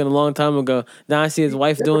Hulk Hogan a long time ago. Now I see his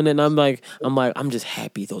wife doing it, and I'm just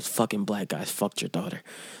happy those fucking black guys fucked your daughter.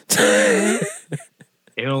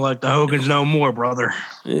 You don't like the Hogans no more, brother.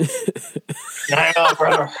 Nah,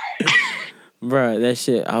 brother. Bruh, that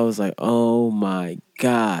shit, I was like, oh my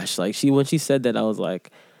gosh. Like, when she said that, I was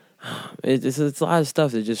like, it's a lot of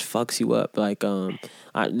stuff that just fucks you up. Like,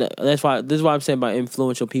 this is why I'm saying about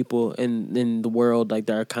influential people in the world. Like,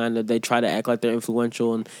 they try to act like they're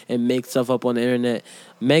influential and make stuff up on the internet.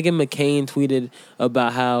 Meghan McCain tweeted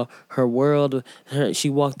about how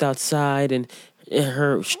she walked outside and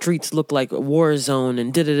her streets look like a war zone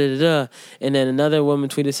and da-da-da-da-da. And then another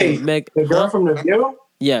woman tweeted saying, the girl from The View?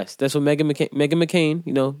 Yes, that's what Meghan McCain,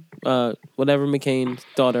 you know, whatever McCain's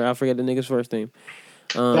daughter, I forget the nigga's first name.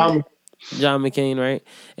 John McCain, right?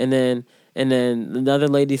 And then another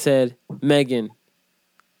lady said, Meghan,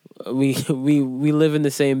 we live in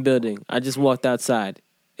the same building. I just walked outside.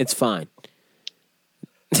 It's fine.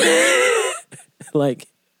 Like,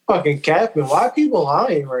 fucking capping. Why are people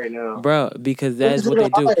lying right now, bro? Because that's what they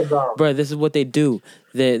do, bro. This is what they do.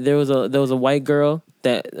 There was a white girl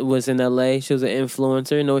that was in LA. She was an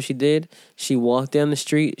influencer. You know what she did? She walked down the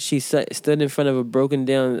street. She stood in front of a broken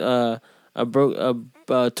down,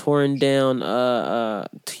 torn down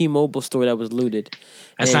T-Mobile store that was looted.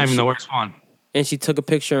 That's not even the worst one. And she took a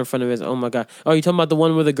picture in front of it. Oh my god! Oh, you talking about the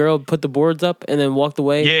one where the girl put the boards up and then walked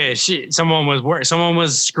away? Yeah, someone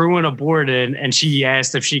was screwing a board in, and she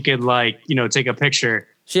asked if she could take a picture,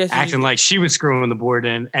 acting like she was screwing the board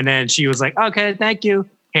in, and then she was like, "Okay, thank you,"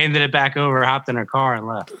 handed it back over, hopped in her car, and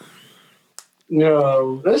left.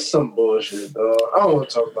 No, that's some bullshit, though. I don't want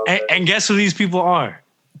to talk about that. And guess who these people are?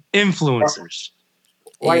 Influencers.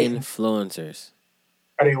 White. Influencers.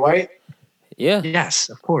 Are they white? Yeah. Yes,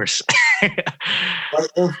 of course.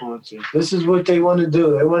 White influencers. This is what they want to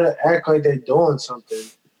do. They want to act like they're doing something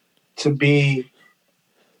to be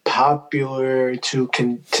popular, to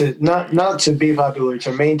not to be popular,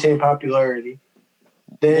 to maintain popularity.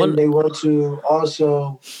 Then they want to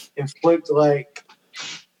also inflict like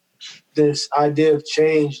this idea of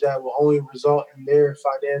change that will only result in their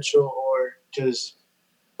financial or just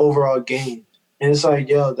overall gain. And it's like,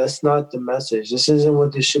 yo, that's not the message. This isn't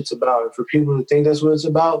what this shit's about. And for people to think that's what it's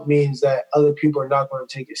about means that other people are not going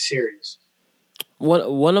to take it serious.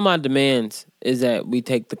 One of my demands is that we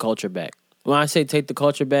take the culture back. When I say take the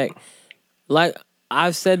culture back, like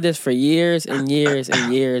I've said this for years and years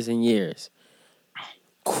and years and years.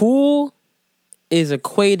 Cool is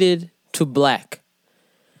equated to black.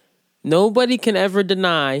 Nobody can ever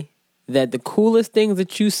deny that the coolest things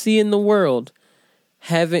that you see in the world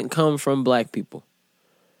haven't come from black people.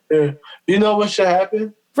 Yeah. You know what should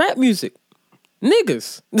happen? Rap music.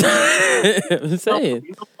 Niggas. I'm saying.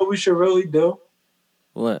 You know what we should really do?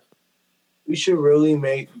 What? We should really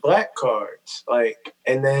make black cards.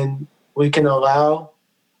 And then we can allow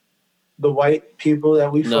the white people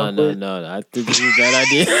that we fuck with. No. I think this is a bad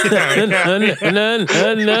idea. No,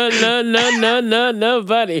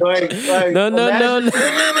 buddy. No.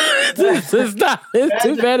 Stop. It's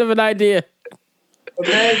too bad of an idea.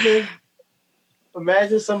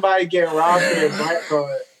 Imagine somebody getting robbed for their black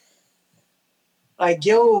card. Like,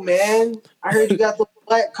 yo, man, I heard you got those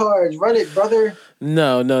black cards. Run it, brother.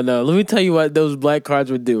 No. Let me tell you what those black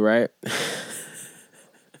cards would do, right?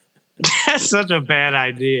 That's such a bad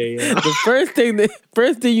idea. Yeah. The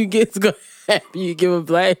first thing you get is gonna happen. You give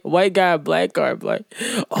a white guy a black card, like,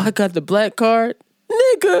 oh, I got the black card,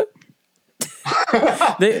 nigga.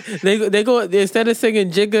 they go instead of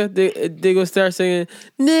singing Jigga, they go start singing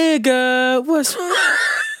nigga. What's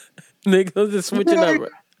they go just switching up.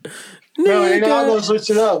 No, they're not gonna switch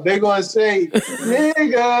it up. They're gonna say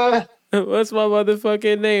nigga. What's my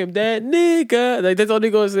motherfucking name? That nigga. Like, that's all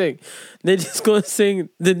they're gonna sing. They're just gonna sing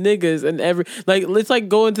the niggas and it's like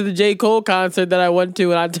going to the J. Cole concert that I went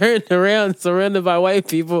to and I turned around surrounded by white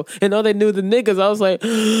people and all they knew the niggas. I was like,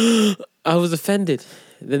 I was offended.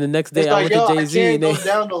 Then the next day I went to Jay-Z and they go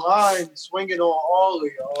down the line swinging on all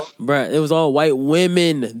of y'all. Bruh, it was all white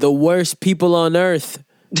women, the worst people on earth.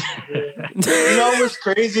 Yeah. You know what's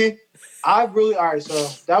crazy? All right, so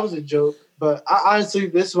that was a joke. But I honestly,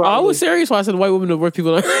 this is what I was serious when I said white women are the worst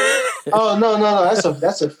people on Oh no,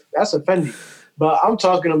 that's offending. But I'm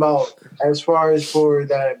talking about as far as for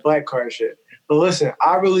that black card shit. But listen,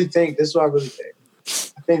 I really think this is what I really think.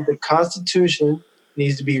 I think the Constitution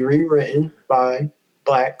needs to be rewritten by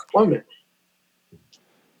black women.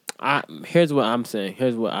 Here's what I'm saying.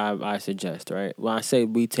 Here's what I suggest. Right, when I say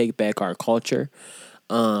we take back our culture,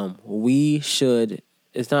 we should.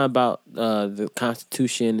 It's not about the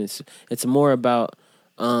Constitution. It's more about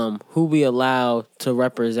who we allow to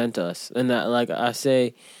represent us. And that, like I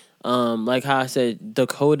say, like how I said,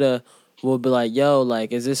 Dakota will be like, "Yo,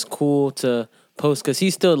 like, is this cool to post?" Because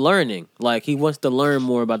he's still learning. Like, he wants to learn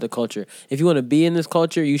more about the culture. If you want to be in this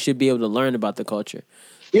culture, you should be able to learn about the culture.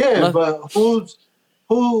 Yeah, but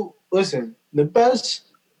who? Listen, the best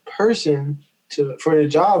person for the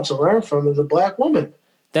job to learn from is a black woman.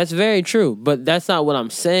 That's very true, but that's not what I'm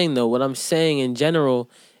saying, though. What I'm saying in general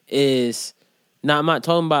is, I'm not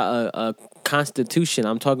talking about a constitution.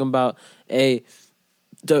 I'm talking about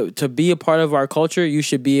to be a part of our culture, you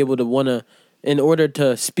should be able to want to, in order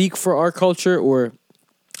to speak for our culture or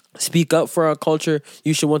speak up for our culture,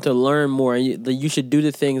 you should want to learn more. You should do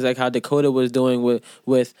the things like how Dakota was doing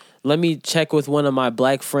with let me check with one of my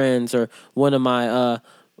black friends or one of my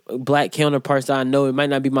black counterparts that I know. It might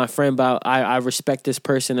not be my friend, but I respect this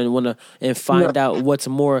person and want to find out what's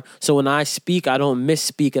more. So when I speak, I don't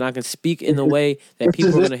misspeak and I can speak in a way that people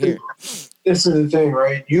are going to hear. This is the thing,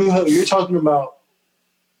 right? You're talking about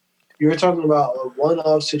a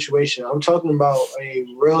one-off situation. I'm talking about a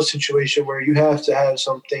real situation where you have to have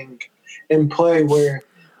something in play where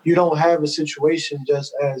you don't have a situation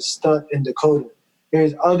just as Stunt and Dakota.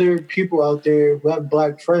 There's other people out there who have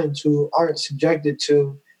black friends who aren't subjected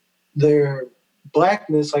to their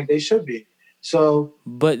blackness like they should be.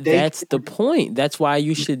 But that's the point. That's why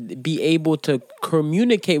you should be able to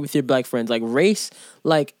communicate with your black friends. Like race,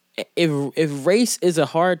 like if race is a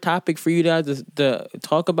hard topic for you guys to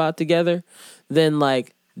talk about together, then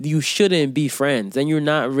like you shouldn't be friends. Then you're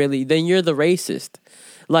not really. Then you're the racist.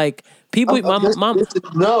 Like people,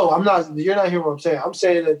 no, I'm not. You're not hearing what I'm saying. I'm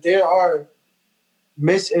saying that there are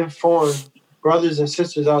misinformed brothers and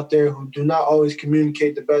sisters out there who do not always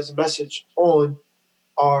communicate the best message on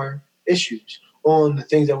our issues, on the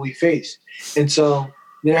things that we face. And so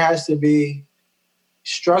there has to be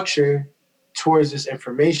structure towards this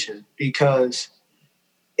information because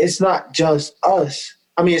it's not just us.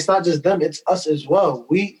 I mean, it's not just them, it's us as well.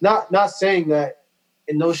 We not saying that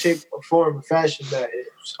in no shape or form or fashion that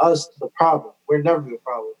it's us the problem. We're never the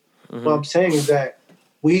problem. Mm-hmm. What I'm saying is that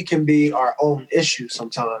we can be our own issue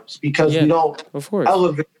sometimes because we don't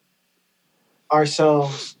elevate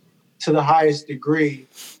ourselves to the highest degree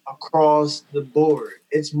across the board.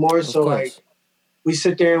 It's more so like we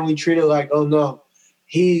sit there and we treat it like, oh no,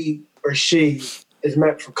 he or she is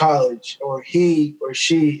meant for college or he or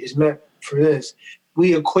she is meant for this.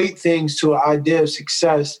 We equate things to an idea of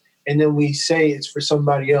success and then we say it's for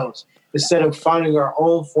somebody else instead of finding our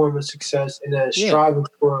own form of success and then striving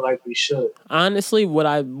for it like we should. Honestly, what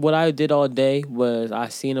I did all day was I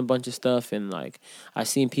seen a bunch of stuff and like I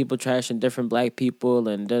seen people trashing different black people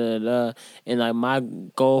and and like my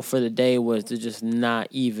goal for the day was to just not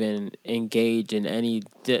even engage in any.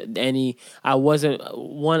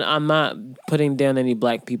 I'm not putting down any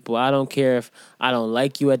black people. I don't care if I don't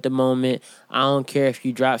like you at the moment. I don't care if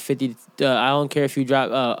you drop 50. I don't care if you drop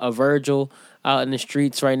a Virgil out in the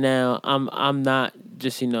streets right now. I'm not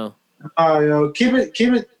just All right, yo, keep it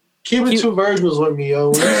 2 Virgils with me,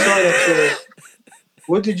 yo. When you saw that shit,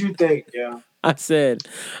 what did you think, yo? I said,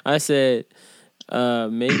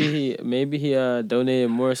 maybe he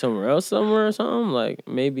donated more somewhere or something. Like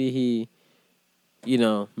maybe he you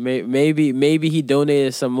know, maybe he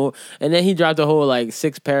donated some more, and then he dropped a whole like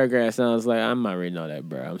 6 paragraphs, and I was like, I'm not reading all that,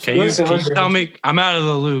 bro. I'm Can you tell me? I'm out of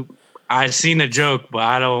the loop. I seen a joke, but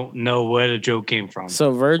I don't know where the joke came from.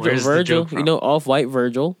 So Virgil, you know, Off-White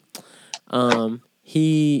Virgil,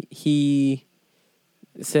 he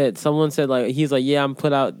said, someone said like, he's like, yeah, I'm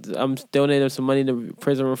donating some money to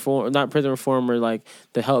prison reform, not prison reform, or like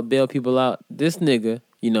to help bail people out. This nigga,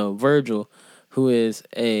 you know, Virgil, who is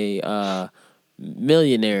a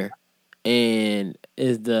millionaire and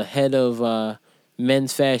is the head of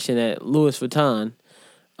men's fashion at Louis Vuitton,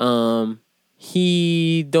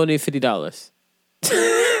 he donated $50.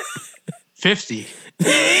 50.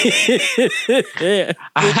 Yeah.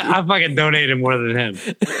 I fucking donated more than him.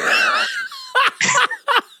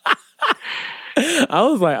 I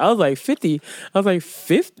was like 50. I was like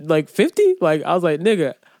 50, like 50. Like I was like,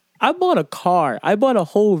 nigga, I bought a car. I bought a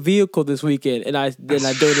whole vehicle this weekend, and I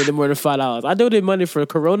donated more than $5. I donated money for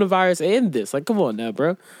coronavirus and this. Like, come on now,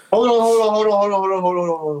 bro. Hold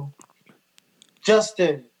on.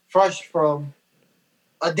 Justin, fresh from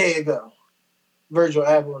a day ago, Virgil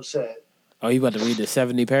Abloh said. Oh, you about to read the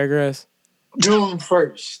 70 paragraphs? June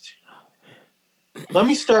 1st. Let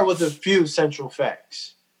me start with a few central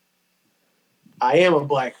facts. I am a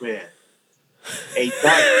black man. A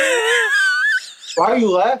black. Why are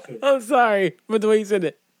you laughing? I'm sorry for the way you said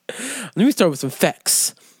it. Let me start with some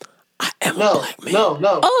facts. I am a black man. No.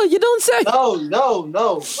 Oh, you don't say?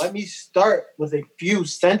 No. Let me start with a few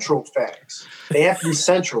central facts. They have to be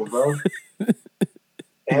central, bro.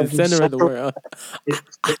 The center of the world.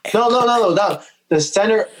 No. The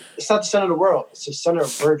center. It's not the center of the world. It's the center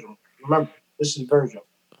of Virgil. Remember, this is Virgil.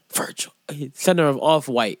 Center of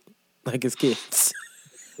Off-White, like his kids.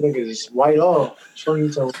 Niggas is white off.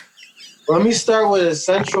 Let me start with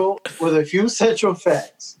a few central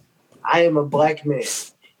facts. I am a black man,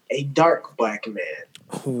 a dark black man,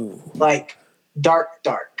 Ooh. like dark.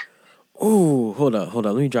 Ooh, hold on.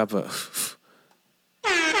 Let me drop a.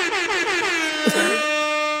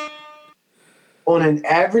 On an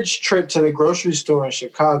average trip to the grocery store in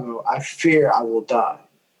Chicago, I fear I will die.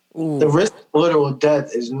 Ooh. The risk of literal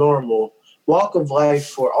death is normal. Walk of life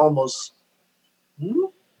for almost.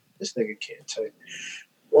 This nigga can't type.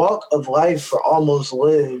 Walk of life for almost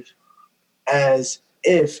live as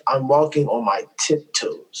if I'm walking on my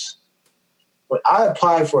tiptoes. When I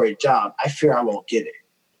apply for a job, I fear I won't get it.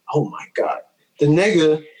 Oh my God. The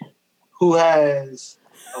nigga who has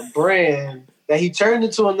a brand that he turned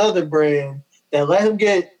into another brand that let him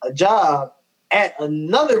get a job at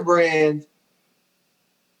another brand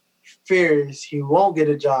fears he won't get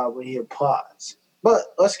a job when he applies.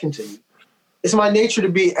 But let's continue. It's my nature to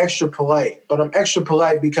be extra polite, but I'm extra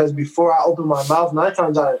polite because before I open my mouth, 9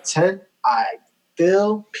 times out of 10, I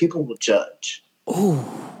feel people will judge. Ooh.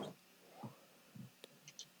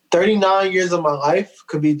 39 years of my life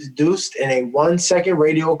could be deduced in a 1-second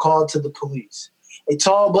radio call to the police. A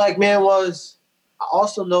tall black man was. I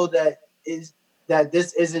also know that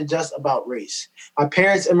this isn't just about race. My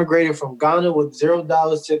parents immigrated from Ghana with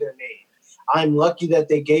 $0 to their name. I'm lucky that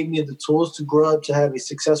they gave me the tools to grow up to have a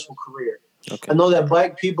successful career. Okay. I know that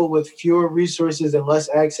black people with fewer resources and less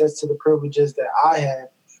access to the privileges that I have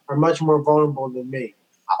are much more vulnerable than me.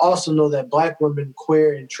 I also know that black women,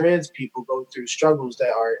 queer, and trans people go through struggles that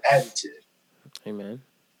are additive. Amen.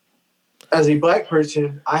 As a black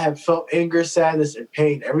person, I have felt anger, sadness, and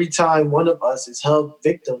pain every time one of us is held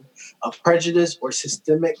victim of prejudice or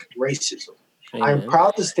systemic racism. Amen. I am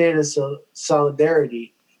proud to stand in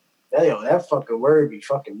solidarity. That fucking word be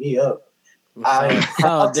fucking me up.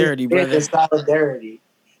 Solidarity, brother. Solidarity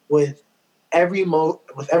with every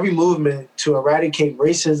movement to eradicate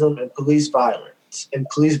racism and police violence.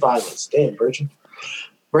 Damn, Virgin.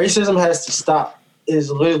 Racism has to stop. It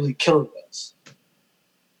is literally killing us.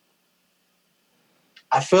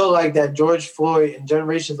 I feel like that George Floyd and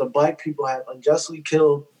generations of black people have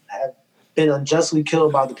been unjustly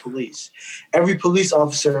killed by the police. Every police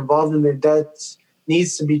officer involved in their deaths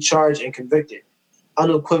needs to be charged and convicted,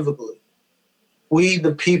 unequivocally. We,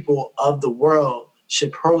 the people of the world,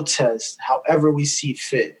 should protest however we see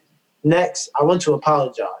fit. Next, I want to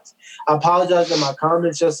apologize. I apologize that my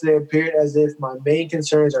comments yesterday appeared as if my main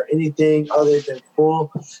concerns are anything other than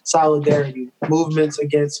full solidarity, movements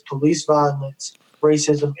against police violence,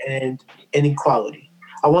 racism, and inequality.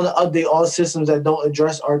 I want to update all systems that don't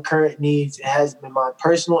address our current needs. It has been my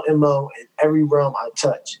personal MO in every realm I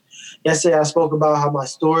touch. Yesterday, I spoke about how my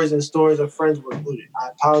stores and stores of friends were looted. I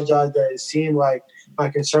apologize that it seemed like my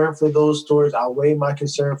concern for those stores outweighed my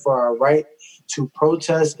concern for our right to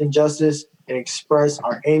protest injustice and express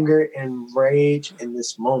our anger and rage in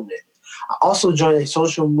this moment. I also joined a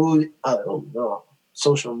social movement.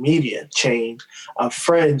 social media chain of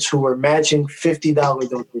friends who were matching $50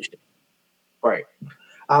 donations. Right.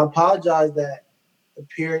 I apologize that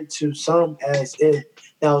appeared to some as if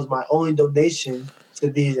that was my only donation to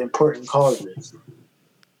these important causes.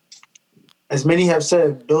 As many have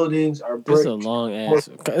said, buildings are brick. This is a long ass.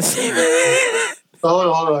 Hold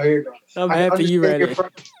on. Here you go. I'm happy you read it.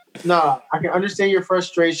 I can understand your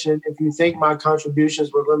frustration if you think my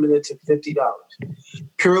contributions were limited to $50.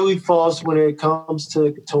 Purely false when it comes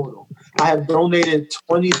to the total. I have donated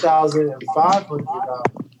 $20,500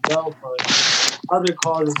 to other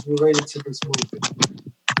causes related to this movement.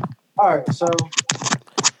 All right, so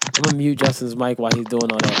I'm gonna mute Justin's mic while he's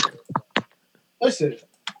doing all that. Listen,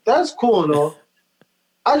 that's cool and all.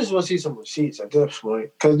 I just want to see some receipts at this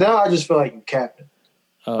point because now I just feel like you capping.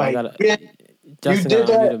 Oh, like, I gotta. yeah, Justin you did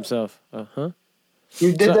gotta that. mute himself.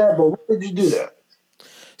 You did that, but why did you do that?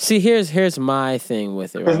 See, here's my thing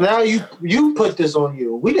with it. Because now you put this on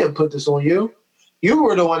you. We didn't put this on you. You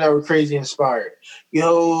were the one that were crazy inspired.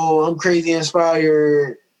 Yo, I'm crazy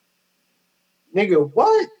inspired. Nigga,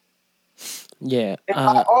 what? Yeah.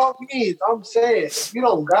 By all means, I'm saying, if you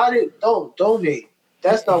don't got it, don't donate.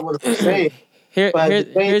 That's not what I'm saying. Here's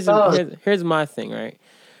my thing, right?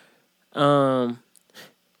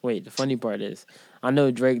 Wait, the funny part is, I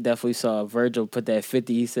know Drake definitely saw Virgil put that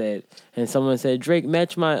 50. He said, and someone said, Drake,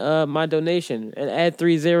 match my my donation and add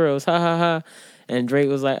 3 zeros. Ha ha ha. And Drake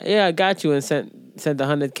was like, yeah, I got you, and sent the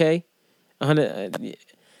 100K. 100.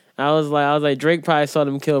 I was like, Drake probably saw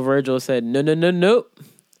them kill Virgil. Said, no,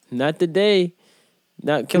 not today,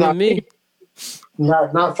 not killing me.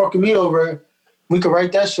 Not fucking me over. We could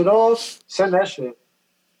write that shit off. Send that shit.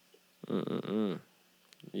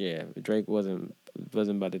 Yeah, Drake wasn't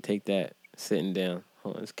about to take that sitting down.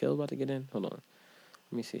 Hold on, is Kill about to get in? Hold on,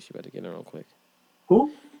 let me see if she about to get in real quick.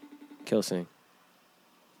 Who? Kill Sing.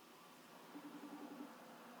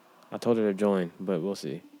 I told her to join, but we'll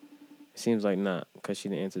see. It seems like not, because she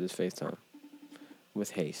didn't answer this FaceTime.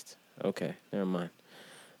 With haste. Okay, never mind.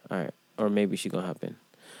 All right. Or maybe she gonna hop in.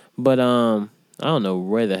 But, I don't know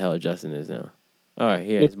where the hell Justin is now. All right,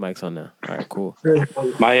 here, his mic's on now. All right, cool.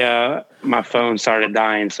 My phone started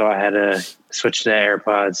dying, so I had to switch to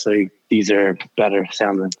AirPods, so these are better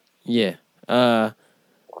sounding. Yeah. But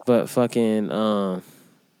fucking,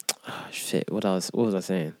 shit, what was I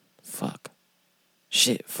saying? Fuck.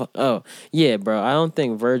 Oh, yeah, bro. I don't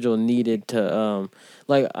think Virgil needed to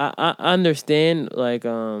I understand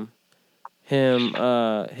him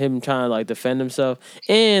trying to like defend himself,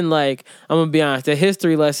 and like I'm gonna be honest, the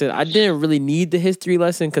history lesson, I didn't really need the history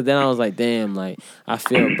lesson, because then I was like, damn, like I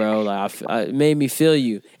feel, bro, like it made me feel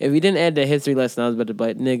you. If he didn't add the history lesson, I was about to be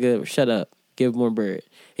like, nigga, shut up, give more bread.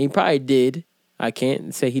 And he probably did. I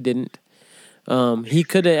can't say he didn't. He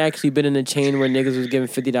could have actually been in a chain where niggas was giving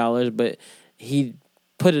 $50, but he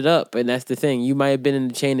put it up, and that's the thing. You might have been in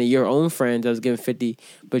the chain of your own friends that was giving 50,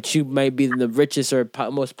 but you might be the richest or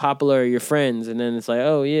most popular of your friends, and then it's like,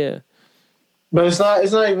 oh yeah. But it's not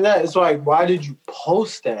even that. It's like, why did you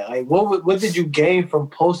post that? Like, what did you gain from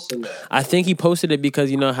posting that? I think he posted it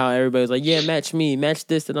because you know how everybody's like, yeah, match me, match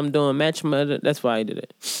this that I'm doing, match my. That's why I did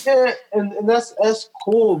it. Yeah, and that's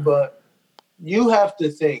cool, but you have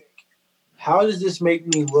to think, how does this make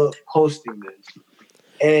me look posting this?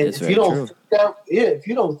 And if you don't if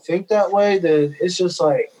you don't think that way, then it's just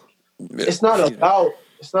like it's not about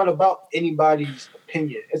anybody's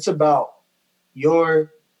opinion. It's about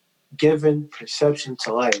your given perception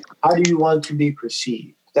to life. How do you want to be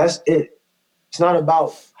perceived? That's it. It's not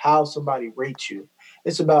about how somebody rates you.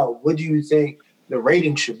 It's about what do you think the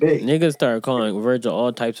rating should be. Niggas started calling Virgil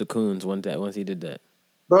all types of coons once he did that.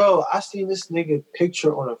 Bro, I seen this nigga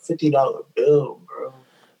picture on a $50 bill, bro.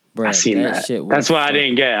 Bruh, I seen that. That's why I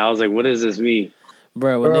didn't get it. I was like, what does this mean?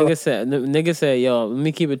 Bro, when nigga said, yo, let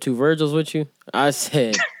me keep it 2 Virgils with you, I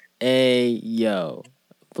said, hey, yo.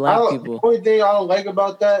 Black people. The only thing I don't like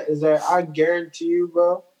about that is that I guarantee you,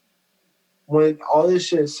 bro, when all this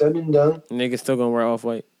shit is said and done, niggas still gonna wear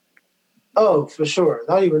Off-White. Oh, for sure.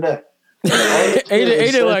 Not even that. Ain't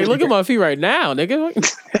it like, look at my feet right now, nigga.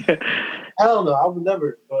 Hell no, I would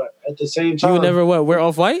never. But at the same time, you would never what? Wear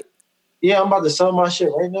Off-White? Yeah, I'm about to sell my shit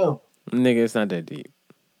right now. Nigga, it's not that deep.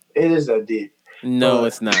 It is that deep. No,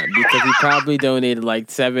 it's not, because he probably donated like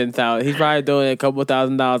 $7,000. He probably donated a couple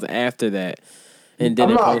 $1,000s after that, and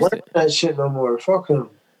didn't post it. I'm not wearing that shit no more. Fuck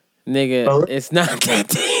him, nigga. It's not that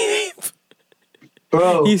deep,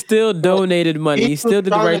 bro. He still donated money. He still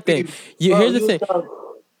did the right thing. Here's the thing.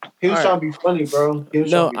 He was trying to be funny, bro.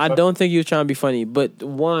 No, I don't think he was trying to be funny. But he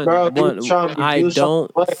put a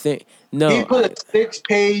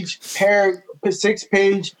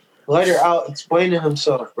 6-page let her out explaining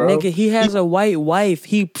himself, bro. Nigga, he has a white wife.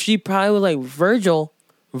 She probably was like,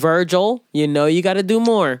 Virgil, you know you got to do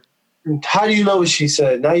more. How do you know what she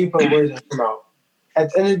said? Now you put words in her mouth.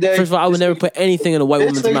 At the end of the day, first of all, I would never put anything in a white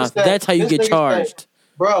woman's mouth. That's how you get charged.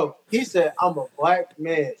 Bro, he said, I'm a black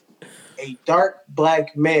man, a dark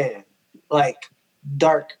black man, like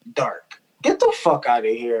dark. Get the fuck out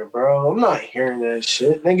of here, bro. I'm not hearing that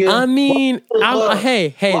shit, nigga. I mean,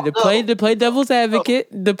 to play devil's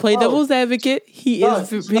advocate,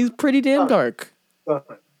 he's pretty damn dark.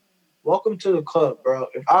 Welcome to the club, bro.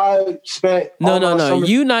 If I spent no,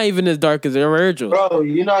 you not even as dark as Virgil, bro.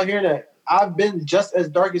 You're not hearing that. I've been just as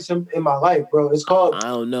dark as him in my life, bro. It's called. I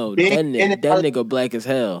don't know. That nigga black as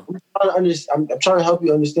hell. I'm trying to help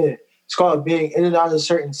you understand. It's called being in and out of a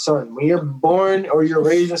certain sun. When you're born or you're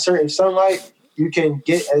raised in certain sunlight, you can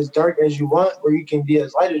get as dark as you want, or you can be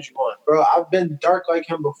as light as you want, bro. I've been dark like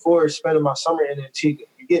him before, spending my summer in Antigua.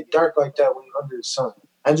 You get dark like that when you're under the sun.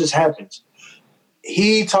 That just happens.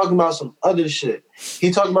 He talking about some other shit.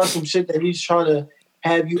 He talking about some shit that he's trying to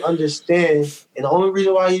have you understand. And the only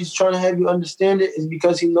reason why he's trying to have you understand it is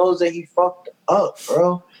because he knows that he fucked up,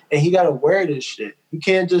 bro. And he got to wear this shit. You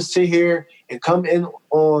can't just sit here and come in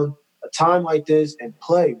on a time like this and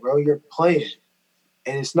play, bro. You're playing.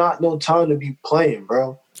 And it's not no time to be playing,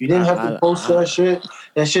 bro. You didn't have to post that shit.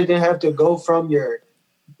 That shit didn't have to go from your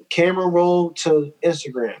camera roll to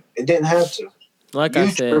Instagram. It didn't have to. Like I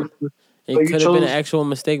said, it could have been an actual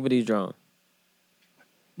mistake, but he's drawn.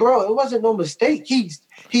 Bro, it wasn't no mistake.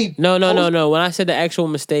 No. When I said the actual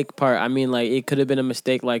mistake part, I mean like it could have been a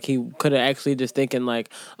mistake. Like he could have actually just thinking like,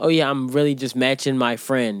 oh yeah, I'm really just matching my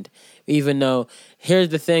friend. Even though here's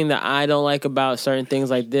the thing that I don't like about certain things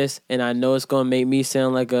like this, and I know it's gonna make me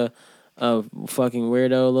sound like a fucking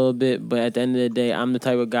weirdo a little bit, but at the end of the day, I'm the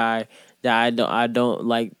type of guy that I don't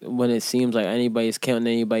like when it seems like anybody's counting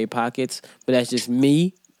anybody's pockets. But that's just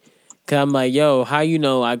me. Cause I'm like, yo, how you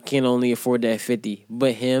know I can only afford that 50?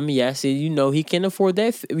 But him, yes, you know he can afford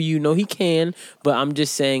that. You know he can. But I'm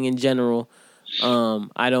just saying in general,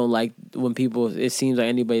 I don't like when people. It seems like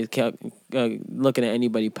anybody's looking at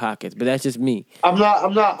anybody's pockets. But that's just me. I'm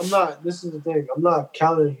not. This is the thing. I'm not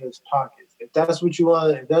counting his pockets. If that's what you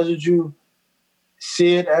want, if that's what you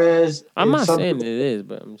see it as, I'm not saying it is,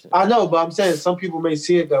 but I'm saying. I know, but I'm saying some people may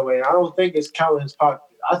see it that way. I don't think it's counting his pockets.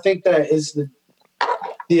 I think that it's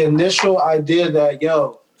the initial idea that,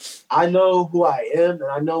 yo, I know who I am and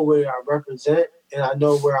I know where I represent and I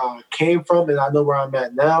know where I came from and I know where I'm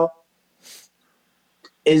at now.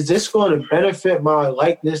 Is this going to benefit my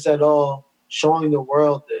likeness at all, showing the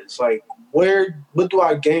world this? Like, what do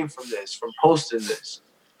I gain from this, from posting this?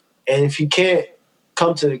 And if he can't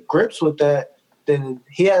come to grips with that, then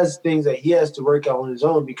he has things that he has to work out on his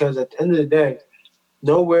own, because at the end of the day,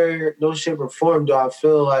 nowhere, no shape or form do I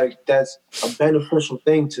feel like that's a beneficial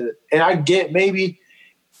thing to. And I get maybe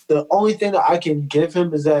the only thing that I can give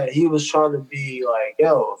him is that he was trying to be like,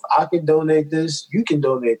 yo, if I can donate this, you can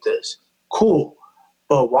donate this. Cool.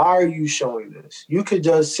 But why are you showing this? You could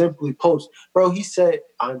just simply post. Bro, he said,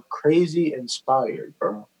 I'm crazy inspired,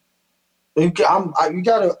 bro. You got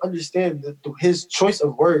to understand his choice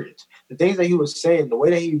of words, the things that he was saying, the way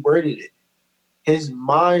that he worded it. His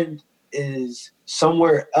mind is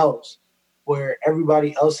somewhere else where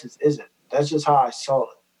everybody else's isn't. That's just how I saw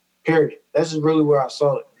it. Period. That's just really where I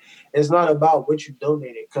saw it. It's not about what you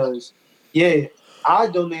donated, because, yeah, I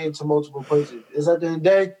donated to multiple places. It's at the end of the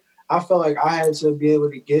day, I felt like I had to be able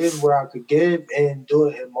to give where I could give and do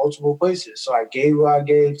it in multiple places. So I gave what I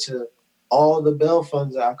gave to all the bail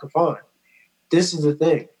funds that I could find. This is the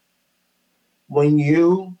thing. When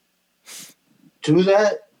you do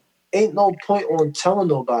that, ain't no point on telling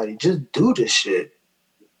nobody. Just do this shit.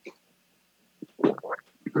 What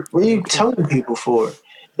are you telling people for?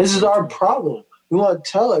 This is our problem. We want to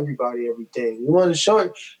tell everybody everything. We want to show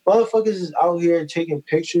it. Motherfuckers is out here taking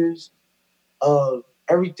pictures of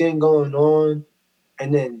everything going on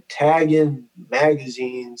and then tagging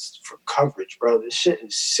magazines for coverage, bro. This shit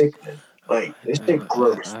is sickening. Like, this shit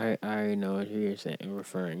gross. I already know what you're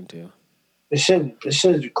referring to. This shit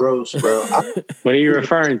is gross, bro. What are you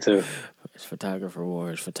referring to? It's photographer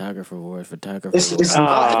wars. It's not. That's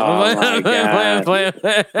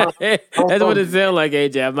what it sounds like,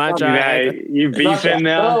 AJ. I'm not trying. You beefing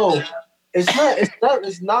now? No, it's not.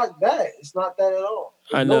 It's not that. It's not that at all.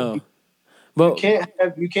 I know, but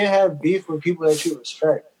you can't have beef with people that you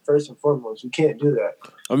respect. First and foremost, you can't do that.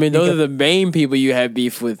 I mean, those are the main people you have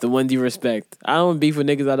beef with, the ones you respect. I don't beef with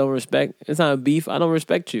niggas I don't respect. It's not a beef. I don't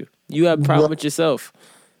respect you. You have a problem with yourself.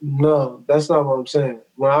 No, that's not what I'm saying.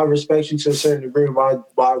 When I respect you to a certain degree, why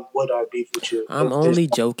would I beef with you? I'm only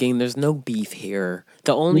joking. There's no beef here.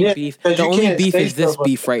 The only Yeah, beef because you can't is say this stuff like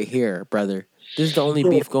beef right here, brother. This is the only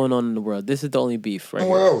beef going on in the world. This is the only beef right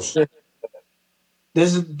Somewhere here. else.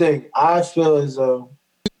 This is the thing. I feel as though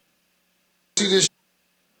See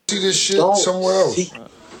this shit don't somewhere else. see-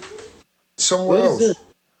 Somewhere What is else. it?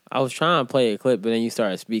 I was trying to play a clip, but then you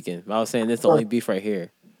started speaking. I was saying this is the only beef right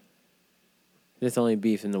here. This is the only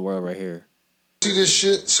beef in the world right here. See this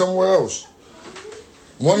shit somewhere else.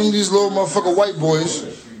 One of these little motherfucking white boys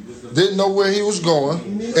didn't know where he was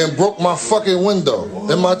going and broke my fucking window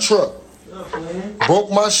in my truck.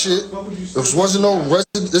 Broke my shit. This wasn't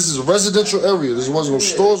this is a residential area. There wasn't no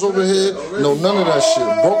stores over here. No, none of that shit.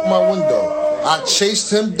 Broke my window. I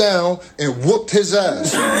chased him down and whooped his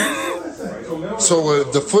ass. So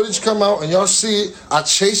if the footage come out and y'all see it, I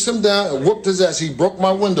chased him down and whooped his ass. He broke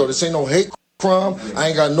my window. This ain't no hate crime. I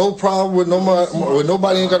ain't got no problem with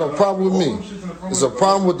nobody ain't got no problem with me. It's a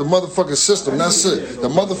problem with the motherfucking system. That's it. The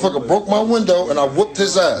motherfucker broke my window and I whooped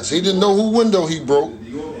his ass. He didn't know who window he broke.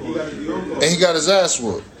 And he got his ass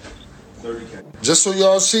whooped. Just so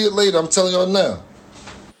y'all see it later, I'm telling y'all now.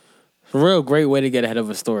 Real great way to get ahead of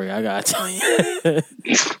a story, I gotta tell you.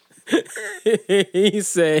 he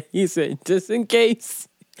said, just in case.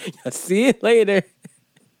 I'll see it later.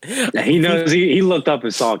 He knows. He looked up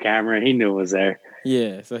and saw a camera, and he knew it was there.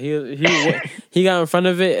 Yeah, so he got in front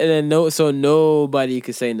of it, and then so nobody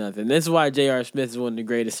could say nothing. This is why J.R. Smith is one of the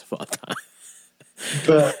greatest of all time.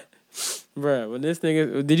 Bruh, when this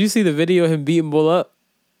nigga, did you see the video of him beating Bull up?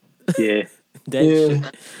 Yeah. That shit.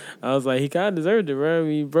 I was like, he kind of deserved it, bro. I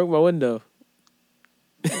mean, he broke my window.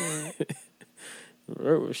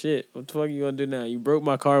 Shit, what the fuck you gonna do now? You broke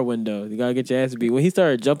my car window. You gotta get your ass beat. When he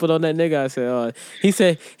started jumping on that nigga, I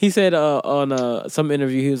said, he said on some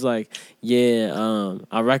interview, he was like, yeah,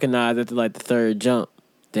 I recognized after like the third jump.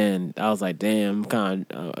 Then I was like, damn, I'm kind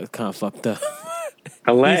of fucked up.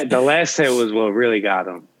 The last hit was what really got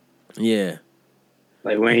him. Yeah.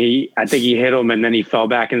 Like when I think he hit him and then he fell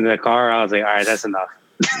back into the car. I was like, all right, that's enough.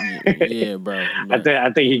 Yeah, bro. I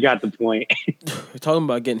think he got the point. We're talking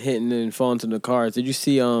about getting hit and then falling into the cars. Did you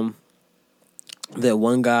see that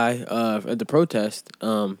one guy at the protest?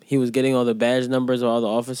 He was getting all the badge numbers of all the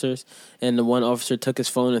officers, and the one officer took his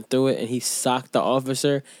phone and threw it, and he socked the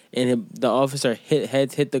officer, and the officer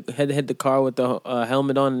hit the car with the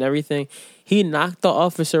helmet on and everything. He knocked the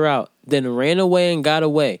officer out, then ran away and got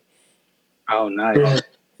away. Oh, nice.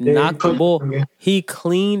 Knocked the bull. He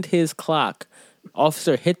cleaned his clock.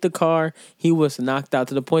 Officer hit the car. He was knocked out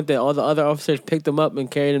to the point that all the other officers picked him up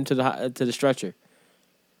and carried him to the stretcher.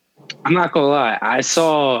 I'm not gonna lie. I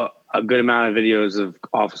saw a good amount of videos of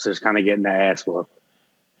officers kind of getting their ass whooped.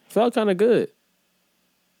 Felt kind of good.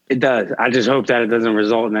 It does. I just hope that it doesn't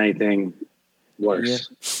result in anything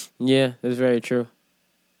worse. Yeah, that's very true.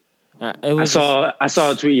 I saw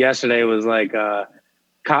a tweet yesterday. It was like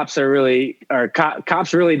cops really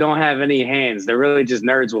don't have any hands. They're really just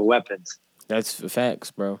nerds with weapons. That's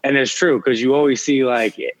facts, bro. And it's true because you always see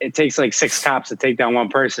like it takes like 6 cops to take down one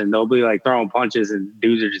person. They'll be like throwing punches and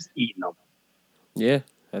dudes are just eating them. Yeah,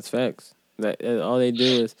 that's facts. That all they do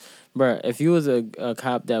is, bro. If you was a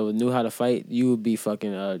cop that knew how to fight, you would be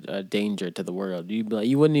fucking a danger to the world. You'd be like,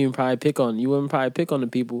 you wouldn't probably pick on the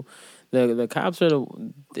people. The cops are the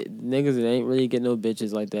niggas that ain't really get no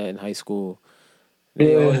bitches like that in high school.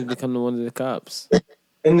 They always become the ones of the cops.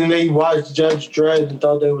 And then they watched Judge Dredd and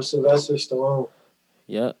thought they were Sylvester Stallone.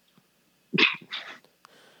 Yep.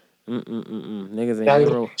 Niggas ain't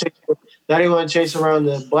Now they want to chase around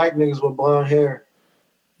the black niggas with blonde hair.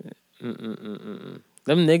 Them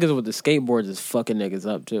niggas with the skateboards is fucking niggas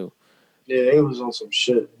up too. Yeah, they was on some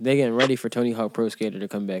shit. They getting ready for Tony Hawk Pro Skater to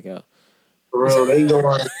come back out. For real,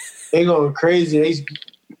 they going crazy. They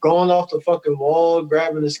going off the fucking wall,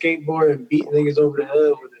 grabbing the skateboard and beating niggas over the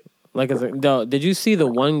head with it. Did you see the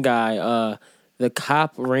one guy? The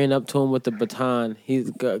cop ran up to him with the baton.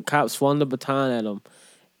 Cop swung the baton at him.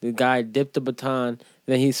 The guy dipped the baton.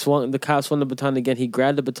 Then the cop swung the baton again. He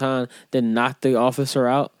grabbed the baton, then knocked the officer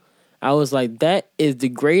out. I was like, that is the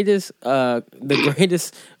greatest combat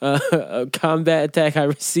attack I've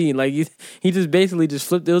ever seen. Like he just basically just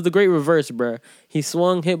flipped. It was the great reverse, bro. He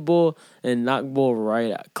swung, hit Bull, and knocked Bull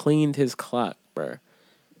right out. Cleaned his clock, bro.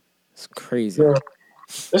 It's crazy. Yeah.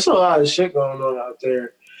 There's a lot of shit going on out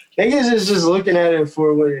there. Niggas is just looking at it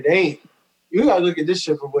for what it ain't. You gotta look at this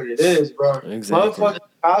shit for what it is, bro. Exactly. Motherfucking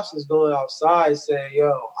cops is going outside saying, yo,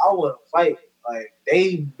 I want to fight. Like,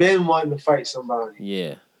 they been wanting to fight somebody.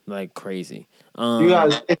 Yeah, like crazy. You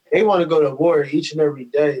guys, they want to go to war each and every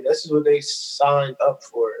day. This is what they signed up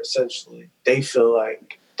for, essentially. They feel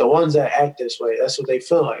like the ones that act this way. That's what they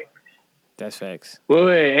feel like. That's facts.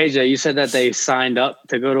 Wait, AJ, you said that they signed up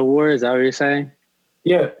to go to war. Is that what you're saying?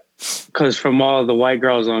 Yeah. Because from all the white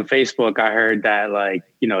girls on Facebook, I heard that, like,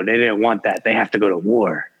 you know, they didn't want that. They have to go to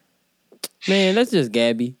war. Man, that's just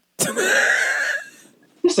Gabby.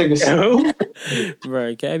 This nigga Who?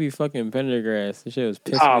 Bro, Gabby fucking Pendergrass. This shit was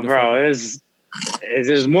pissing Oh, me the bro, fuck.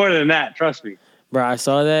 there's more than that. Trust me. Bro, I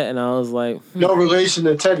saw that and I was like, no relation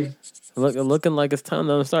to Teddy. looking like it's time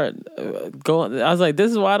to start going. I was like,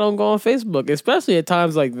 this is why I don't go on Facebook, especially at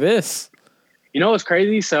times like this. You know what's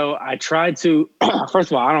crazy? So I tried to,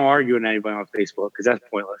 first of all, I don't argue with anybody on Facebook because that's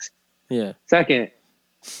pointless. Yeah. Second,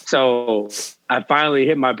 so I finally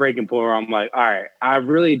hit my breaking point where I'm like, all right, I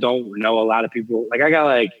really don't know a lot of people. Like, I got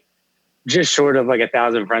like just short of like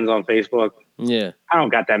 1,000 friends on Facebook. Yeah. I don't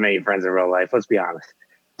got that many friends in real life. Let's be honest.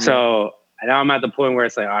 So now I'm at the point where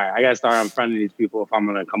it's like, all right, I got to start unfriending these people if I'm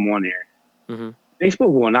going to come on here. Mm-hmm.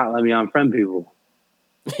 Facebook will not let me unfriend people.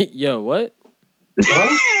 Yo, what?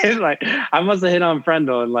 It's like, I must have hit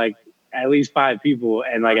unfriend on like at least 5 people,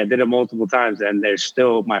 and like I did it multiple times, and they're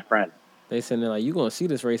still my friend. They sitting there like, you gonna see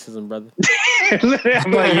this racism, brother.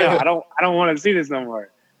 I'm like, yo, I don't want to see this no more.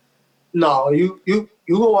 No, you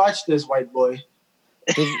go watch this, white boy.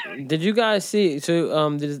 Did you guys see?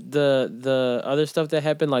 So did the other stuff that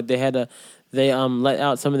happened, like they let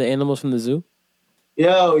out some of the animals from the zoo.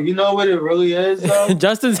 Yo, you know what it really is though.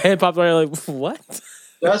 Justin's head popped right like, what?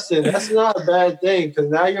 Justin, that's not a bad thing because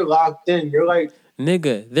now you're locked in. You're like,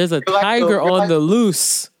 nigga, there's a You're like tiger the- you're on like- the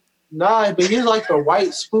loose. nah, but he's like the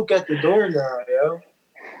white spook at the door now, yo.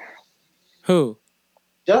 Who?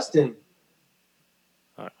 Justin.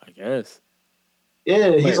 I guess.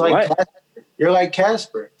 Yeah, he's Wait, like what? Casper. You're like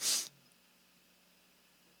Casper.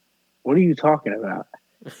 What are you talking about?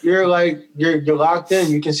 You're like you're locked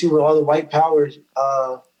in. You can see what all the white powers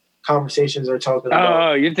conversations are talking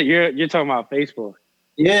about. Oh, you're talking about Facebook.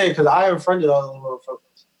 Yeah, because I unfriended all the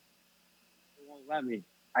motherfuckers. It won't let me.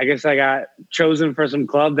 I guess I got chosen for some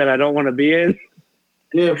club that I don't want to be in.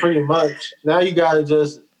 Yeah, pretty much. Now you gotta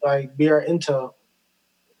just like be our intel.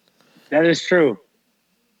 That is true.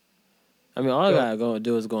 I mean, all I gotta go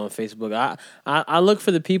do is go on Facebook. I look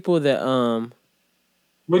for the people that How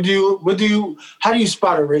do you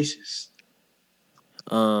spot a racist?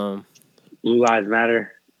 Blue lives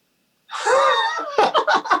matter.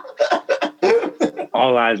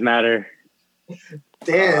 All lives matter.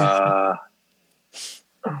 Damn.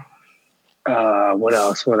 What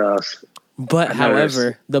else? But I however,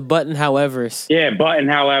 noticed. the button howevers. Yeah, button,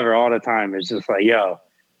 however, all the time. It's just like, yo,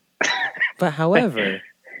 But however,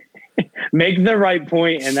 make the right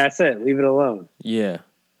point and that's it. Leave it alone. yeah.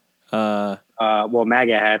 Well,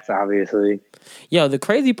 MAGA hats, obviously. Yo, the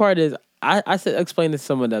crazy part is I said explained this to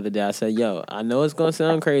someone the other day. I said, yo, I know it's gonna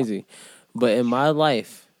sound crazy, but in my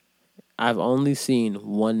life, I've only seen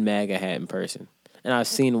one MAGA hat in person. And I've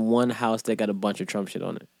seen one house that got a bunch of Trump shit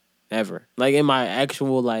on it. Ever. Like in my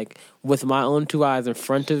actual, like, with my own 2 eyes in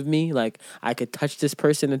front of me, like I could touch this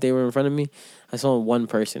person if they were in front of me. I saw one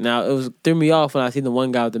person. Now it threw me off when I seen the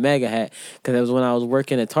one guy with the MAGA hat, because it was when I was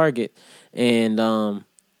working at Target, and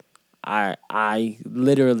I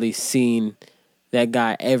literally seen that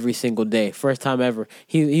guy every single day. First time ever.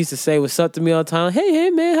 He used to say what's up to me all the time. Hey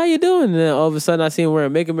man, how you doing? And then all of a sudden I see him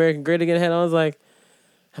wearing Make America Great Again hat. I was like,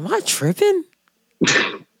 am I tripping?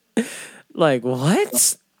 Like,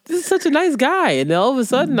 what? This is such a nice guy. And then all of a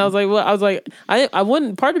sudden I was like, I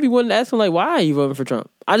wouldn't, part of me wouldn't ask him like, why are you voting for Trump?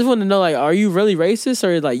 I just wanted to know, like, are you really racist,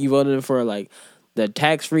 or like you voted for like the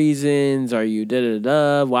tax reasons? Are you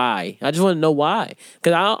da-da-da-da? Why? I just want to know why.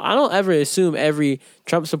 Because I don't ever assume every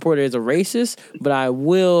Trump supporter is a racist, but I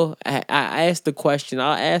ask the question.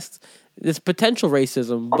 I'll ask this potential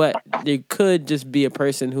racism, but there could just be a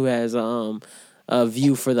person who has a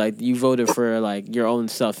view for, like, you voted for like your own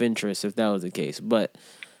self-interest if that was the case. But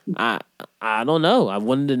I don't know. I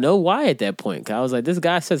wanted to know why at that point. 'Cause I was like, this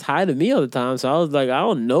guy says hi to me all the time, so I was like, I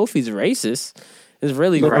don't know if he's racist. It's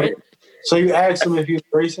really right. So you asked him if he was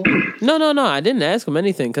racist? No. I didn't ask him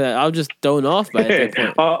anything because I was just thrown off by it at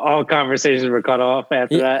that point. all conversations were cut off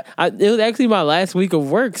after that. It was actually my last week of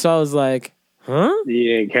work, so I was like, huh?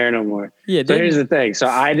 You didn't care no more. Yeah. So here's the thing. So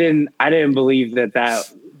I didn't believe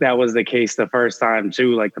that was the case the first time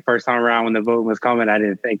too. Like the first time around when the vote was coming,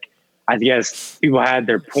 I guess people had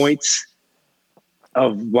their points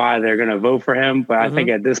of why they're going to vote for him. But I think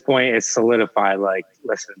at this point it's solidified. Like,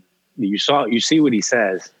 listen, you see what he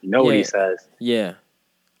says, you know what he says. Yeah.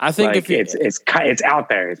 I think like, it's out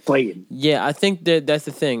there. It's blatant. Yeah. I think that's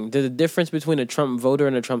the thing. There's a difference between a Trump voter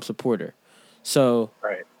and a Trump supporter. So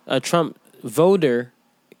Right. a Trump voter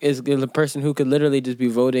is a person who could literally just be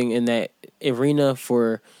voting in that arena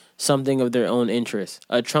for something of their own interest.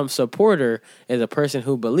 A Trump supporter is a person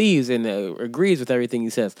who believes and agrees with everything he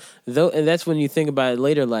says. And that's when you think about it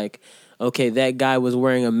later, like, okay, that guy was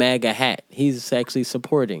wearing a MAGA hat. He's actually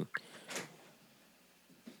supporting.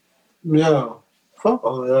 No, fuck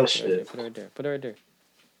all that shit. Put it right there. Put it right there.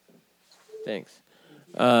 Thanks.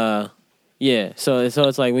 Yeah. So it's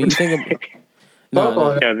like when you think of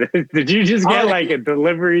no. Yeah, did you just get like a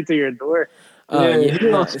delivery to your door?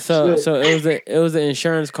 Yeah. So it was the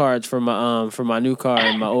insurance cards for my new car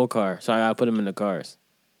and my old car. So I gotta put them in the cars.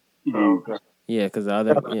 Oh, okay. Yeah, because the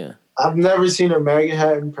other I've never seen a MAGA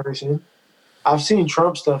hat in person. I've seen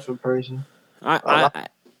Trump stuff in person.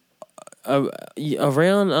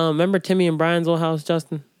 Around remember Timmy and Brian's old house,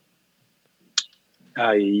 Justin?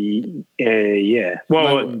 Yeah.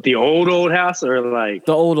 Well, like, the old house or like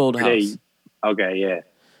the old house. Okay, yeah.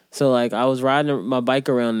 So like I was riding my bike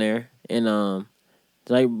around there, and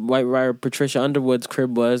like right where Patricia Underwood's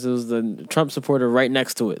crib was, it was the Trump supporter right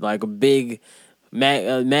next to it, like a big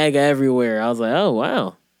MAGA everywhere. I was like, oh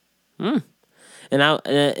wow, and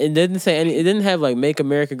it didn't say any. It didn't have like "Make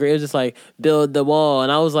America Great." It was just like "Build the Wall,"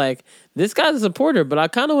 and I was like, this guy's a supporter, but I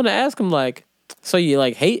kind of want to ask him like, so you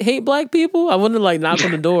like hate black people? I want to like knock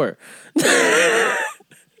on the door.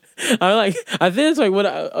 I think it's like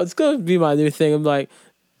it's gonna be my new thing. I'm like,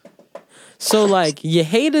 so like you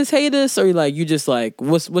hate us, or like you just like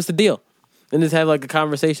what's the deal? And just have like a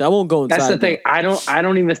conversation. I won't go inside. That's the thing. I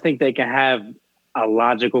don't even think they can have a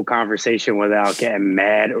logical conversation without getting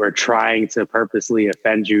mad or trying to purposely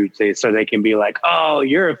offend you, so they can be like, "Oh,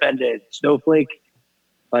 you're offended, snowflake."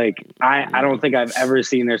 Like I don't think I've ever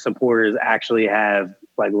seen their supporters actually have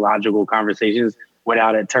like logical conversations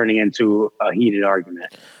without it turning into a heated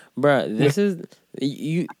argument. Bruh, this is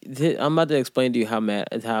you. I'm about to explain to you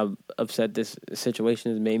how upset this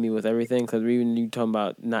situation has made me with everything. Because even you talking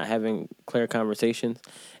about not having clear conversations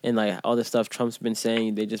and like all the stuff Trump's been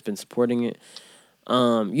saying, they just been supporting it.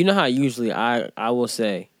 You know how usually I will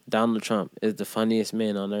say Donald Trump is the funniest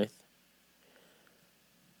man on earth.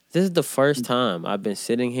 This is the first time I've been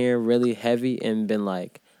sitting here really heavy and been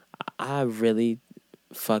like, I really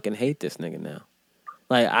fucking hate this nigga now.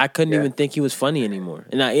 Like I couldn't even think he was funny anymore.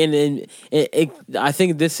 And I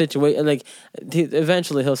think this situation, like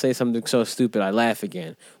eventually he'll say something so stupid I laugh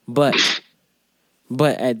again. But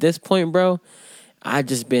at this point, bro, I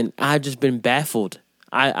just been baffled.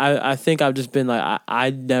 I think I've just been like I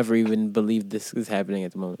never even believed this is happening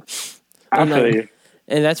at the moment. I feel you.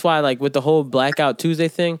 And that's why, like, with the whole Blackout Tuesday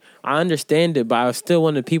thing, I understand it, but I still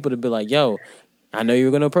wanted people to be like, yo, I know you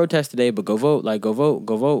were going to protest today, but go vote. Like, go vote,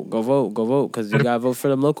 go vote, go vote, go vote, because you got to vote for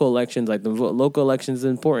them local elections. Like, the local elections is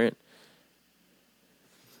important.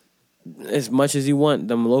 As much as you want,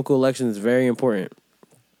 them local elections is very important.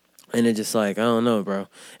 And it's just like, I don't know, bro.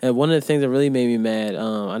 And one of the things that really made me mad,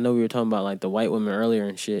 I know we were talking about, like, the white women earlier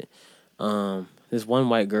and shit. This one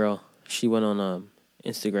white girl, she went on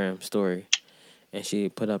Instagram story. And she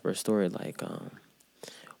put up her story like,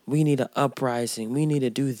 we need an uprising. We need to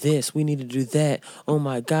do this. We need to do that. Oh,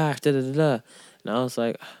 my gosh, da-da-da-da. And I was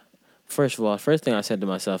like, first of all, first thing I said to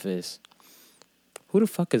myself is, who the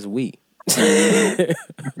fuck is we?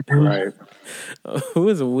 Right. Who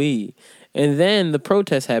is we? And then the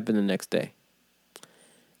protest happened the next day.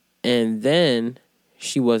 And then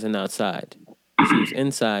she wasn't outside. She was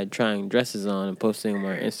inside trying dresses on and posting on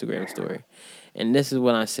her Instagram story. And this is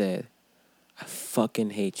when I said, I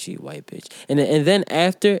fucking hate you, white bitch. And then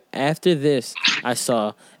after this, I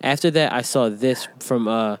saw this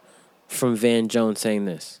from Van Jones saying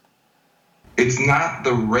this. It's not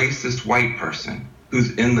the racist white person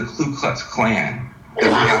who's in the Ku Klux Klan that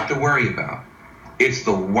we have to worry about. It's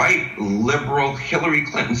the white liberal Hillary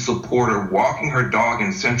Clinton supporter walking her dog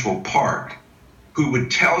in Central Park who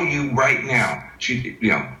would tell you right now,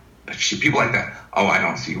 people like that, oh, I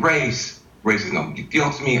don't see race. Race is no big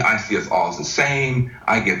deal to me. I see us all as the same.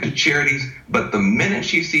 I give to charities. But the minute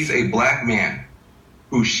she sees a black man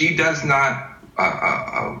who she does not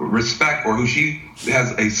respect or who she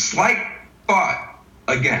has a slight thought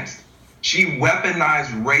against, she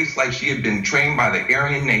weaponized race like she had been trained by the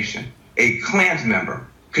Aryan Nation. A Klans member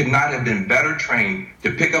could not have been better trained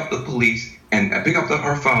to pick up the police and pick up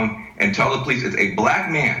her phone and tell the police it's a black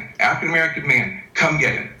man, African-American man, come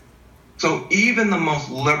get him. So even the most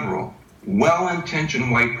liberal,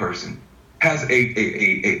 well-intentioned white person has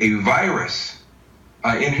a virus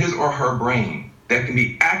in his or her brain that can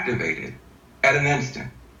be activated at an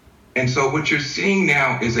instant. And so what you're seeing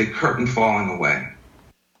now is a curtain falling away.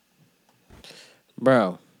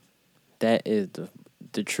 Bro, that is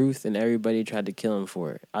the truth, and everybody tried to kill him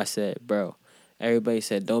for it. I said, bro, everybody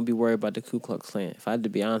said, don't be worried about the Ku Klux Klan. If I had to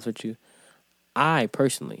be honest with you, I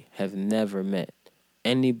personally have never met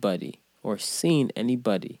anybody or seen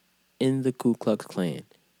anybody in the Ku Klux Klan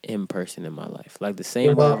in person in my life. Like the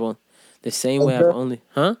same way I've only,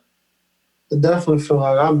 huh? I definitely feel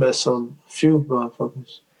like I met some few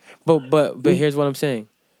motherfuckers. But here's what I'm saying.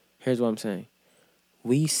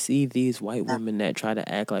 We see these white women that try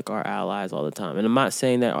to act like our allies all the time. And I'm not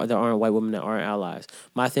saying that there aren't white women that aren't allies.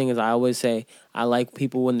 My thing is, I always say, I like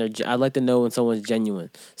people I like to know when someone's genuine.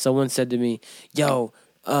 Someone said to me, yo,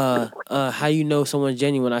 how you know someone's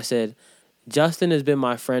genuine? I said, Justin has been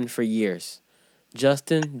my friend for years.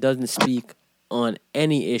 Justin doesn't speak on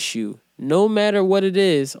any issue, no matter what it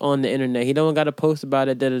is, on the internet. He don't got to post about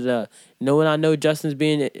it, Know when I know Justin's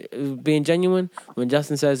being genuine? When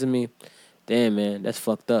Justin says to me, damn, man, that's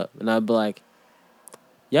fucked up. And I'd be like,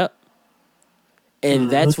 yep. And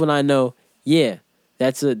that's when I know, yeah,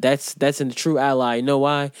 that's a true ally. You know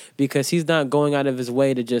why? Because he's not going out of his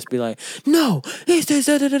way to just be like, no, he's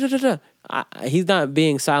not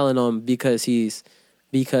being silent on because he's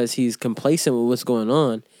complacent with what's going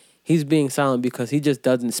on. He's being silent because he just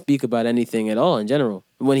doesn't speak about anything at all in general.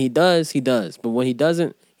 When he does, he does. But when he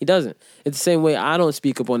doesn't, he doesn't. It's the same way I don't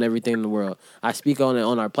speak up on everything in the world. I speak on it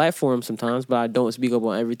on our platform sometimes, but I don't speak up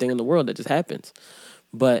on everything in the world that just happens.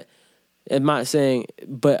 But I'm not saying,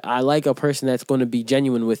 but I like a person that's going to be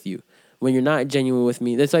genuine with you. When you're not genuine with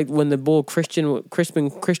me, that's like when the bull Christian,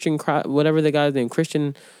 whatever the guy's name,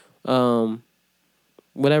 Christian,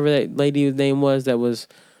 whatever that lady's name was, that was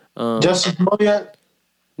Jesse Smollett?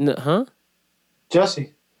 Huh?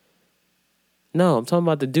 Jesse. No, I'm talking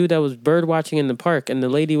about the dude that was bird watching in the park and the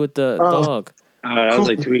lady with the dog. That was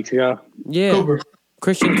like 2 weeks ago. Yeah, Cooper.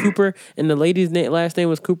 Christian Cooper, and the lady's last name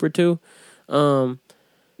was Cooper too. No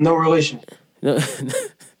relation. No,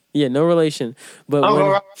 yeah, no relation. But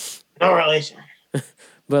no relation.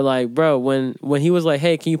 But like, bro, when he was like,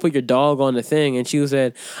 "Hey, can you put your dog on the thing?" and she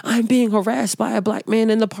said, "I'm being harassed by a black man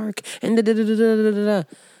in the park," and da.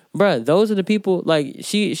 Bruh, those are the people, like,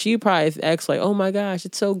 she probably acts like, oh my gosh,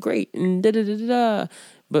 it's so great, and da.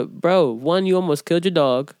 But, bro, one, you almost killed your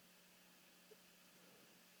dog.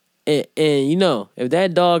 And you know, if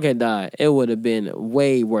that dog had died, it would have been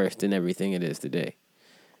way worse than everything it is today.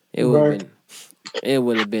 It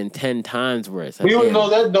would have been 10 times worse. We would know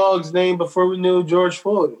that dog's name before we knew George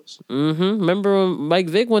Floyd was. Remember when Mike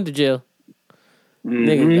Vick went to jail?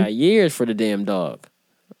 Nigga got years for the damn dog.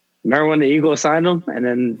 Remember when the Eagles signed him and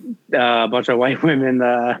then a bunch of white women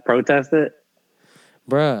protested?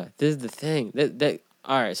 Bruh, this is the thing.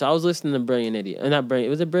 All right, so I was listening to Brilliant Idiot. Not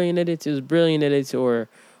Brilliant. Was it Brilliant Idiots? It was Brilliant Idiots or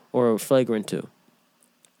Flagrant 2.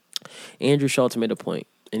 Andrew Schultz made a point,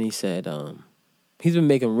 and he said he's been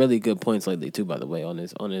making really good points lately too, by the way, on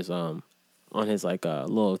his like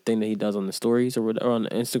little thing that he does on the stories or on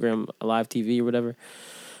Instagram live TV or whatever.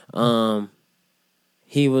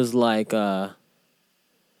 He was like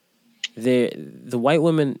the white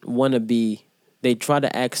women want to be, they try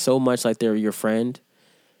to act so much like they're your friend,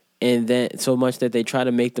 and then so much that they try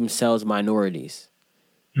to make themselves minorities.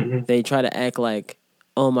 They try to act like,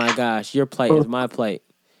 oh my gosh, your plight is my plight.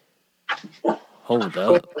 Hold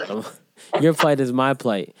up. Your plight is my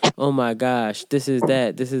plight. Oh my gosh, this is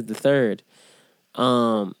that. This is the third.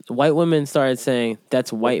 White women started saying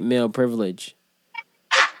that's white male privilege.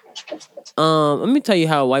 Let me tell you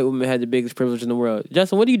how a white woman had the biggest privilege in the world.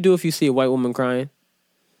 Justin, what do you do if you see a white woman crying?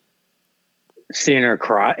 Seeing her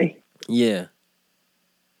cry? Yeah.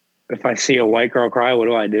 If I see a white girl cry, what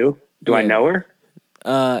do? Do I know her?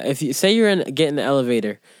 If you say get in the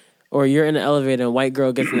elevator, or you're in the elevator and a white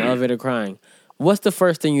girl gets in the elevator crying, what's the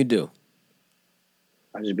first thing you do?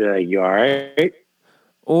 I just be like, you all right?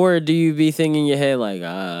 Or do you be thinking in your head like,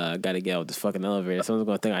 I gotta get out this fucking elevator. Someone's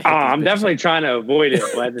gonna think I hit this I'm bitch. definitely trying to avoid it,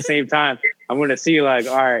 but at the same time, I'm gonna see like,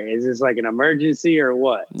 all right, is this like an emergency or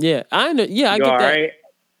what? Yeah, I know. Yeah, I get that. Right?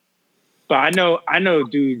 But I know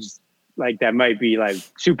dudes like that might be like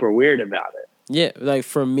super weird about it. Yeah, like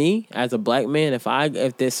for me as a black man, if I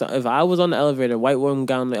was on the elevator, white woman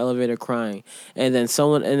got on the elevator crying, and then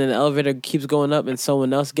the elevator keeps going up, and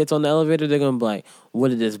someone else gets on the elevator, they're gonna be like, "What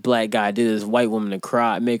did this black guy do to this white woman to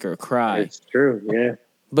cry, make her cry?" It's true, yeah.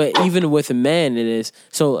 But even with men, it is.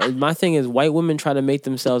 So my thing is, white women try to make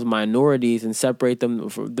themselves minorities and separate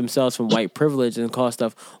themselves from white privilege and call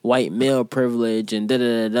stuff white male privilege and da.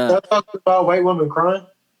 Y'all talking about white women crying?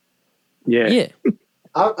 Yeah. Yeah.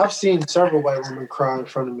 I've seen several white women cry in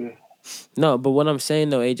front of me. No, but what I'm saying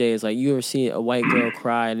though, AJ, is like you ever see a white girl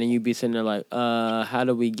cry and then you be sitting there like, how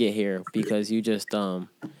do we get here? Because you just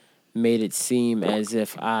made it seem as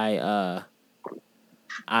if I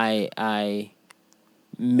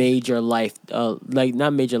made your life, like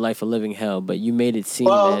not made your life a living hell, but you made it seem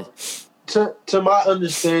that. To my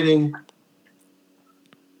understanding,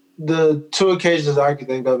 the two occasions I can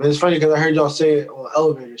think of, and it's funny because I heard y'all say it on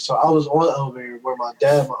elevators. So I was on the elevator where my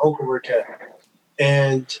dad and my uncle work at,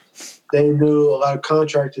 and they do a lot of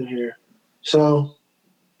contracting here. So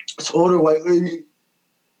this older white lady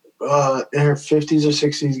in her 50s or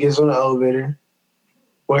 60s gets on the elevator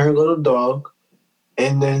with her little dog,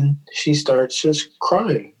 and then she starts just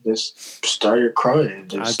crying. Just started crying.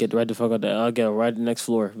 I'll get right the fuck out there. I'll get right the next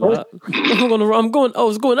floor. I'm going. Oh,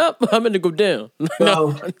 it's going up. I'm going to go down.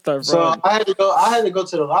 So I had to go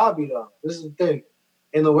to the lobby though. This is the thing.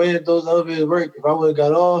 And the way that those elevators work, if I would have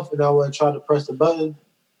got off and I would have tried to press the button,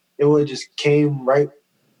 it would have just came right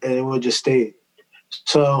and it would have just stayed.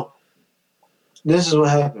 So this is what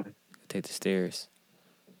happened. Take the stairs.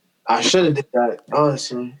 I should have did that,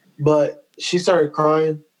 honestly. But she started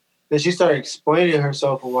crying. Then she started explaining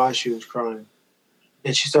herself and why she was crying.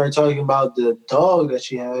 And she started talking about the dog that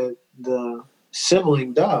she had, the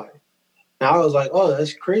sibling died. And I was like, oh,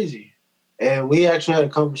 that's crazy. And we actually had a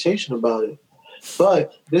conversation about it.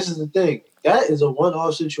 But this is the thing. That is a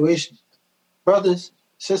one-off situation. Brothers,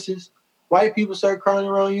 sisters, white people start crying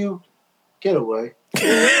around you, get away.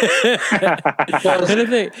 Here's the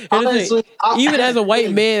thing. Even as a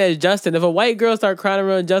white man, as Justin, if a white girl start crying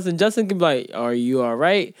around Justin can be like, "Are you all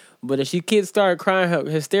right?" But if she kids start crying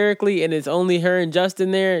hysterically and it's only her and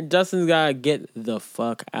Justin there, Justin's gotta get the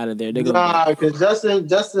fuck out of there. Because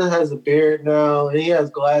Justin has a beard now and he has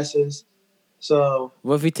glasses. So,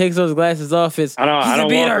 well, if he takes those glasses off, I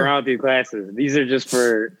don't walk around with these glasses. These are just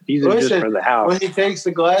for the house. When he takes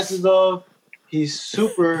the glasses off, he's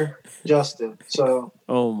super Justin. So,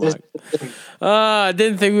 oh my! I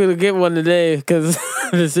didn't think we would get one today because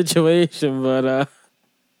of the situation, but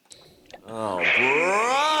oh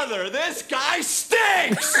brother, this guy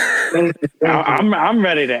stinks. I'm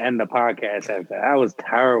ready to end the podcast after that. Was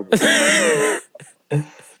terrible.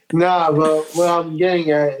 Nah, but what I'm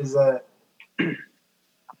getting at is that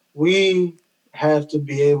we have to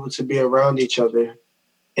be able to be around each other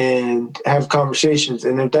and have conversations.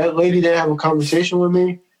 And if that lady didn't have a conversation with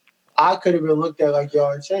me, I could have been looked at like y'all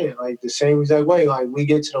are saying, like the same exact way. Like we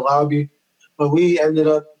get to the lobby, but we ended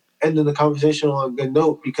up ending the conversation on a good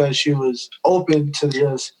note because she was open to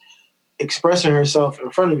just expressing herself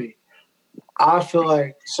in front of me. I feel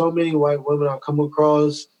like so many white women I come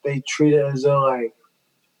across, they treat it as though like,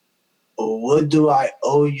 what do I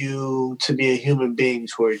owe you to be a human being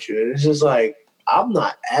towards you? And it's just like, I'm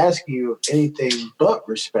not asking you anything but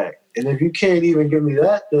respect. And if you can't even give me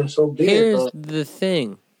that, then so be it. Here's the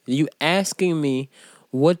thing. You asking me,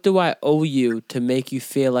 what do I owe you to make you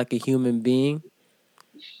feel like a human being?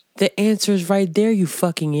 The answer is right there, you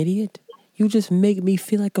fucking idiot. You just make me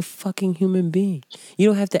feel like a fucking human being. You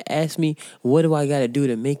don't have to ask me, what do I got to do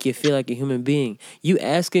to make you feel like a human being? You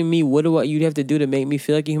asking me, what do you have to do to make me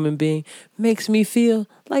feel like a human being, makes me feel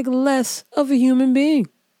like less of a human being.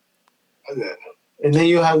 And then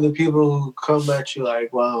you have the people who come at you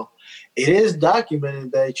like, well, it is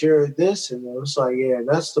documented that you're this. And it's like, yeah,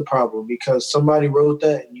 that's the problem because somebody wrote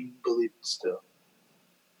that and you believe it still.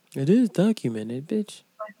 It is documented, bitch.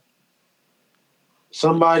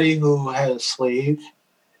 Somebody who had a slave,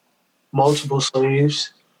 multiple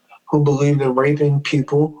slaves, who believed in raping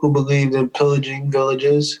people, who believed in pillaging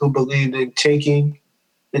villages, who believed in taking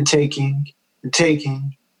and taking and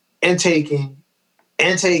taking and taking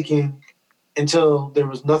and taking until there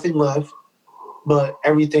was nothing left but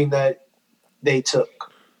everything that they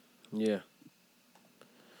took. Yeah.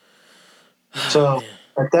 So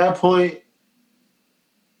at that point,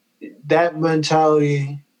 that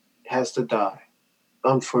mentality has to die.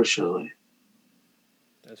 Unfortunately,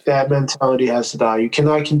 that mentality has to die. You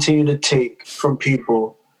cannot continue to take from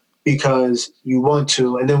people because you want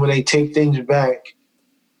to, and then when they take things back,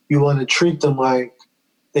 you want to treat them like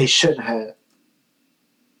they shouldn't have.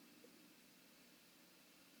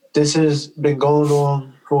 This has been going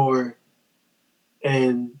on for,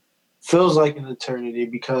 and feels like an eternity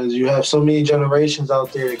because you have so many generations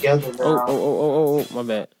out there together now. Oh, my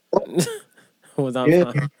bad.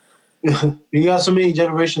 Yeah. You got so many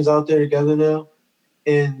generations out there together now,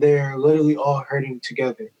 and they're literally all hurting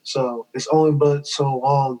together. So it's only but so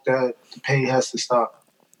long that the pain has to stop.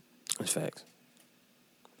 That's facts.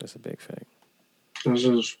 That's a big fact.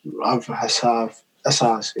 That's how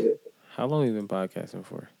I see it. How long have you been podcasting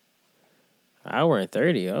for? Hour and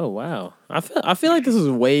 30. Oh wow. I feel like this is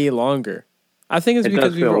way longer. I think it's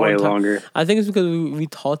because we were way longer. I think it's because we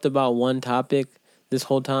talked about one topic this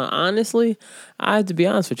whole time. Honestly, I have to be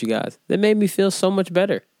honest with you guys. That made me feel so much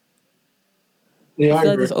better. Yeah, I I feel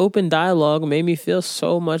like agree. this open dialogue made me feel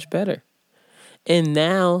so much better. And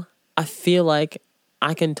now I feel like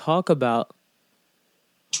I can talk about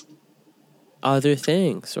other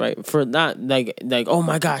things, right? For not like oh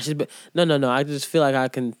my gosh, no. I just feel like I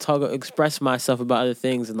can express myself about other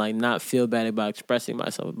things and like not feel bad about expressing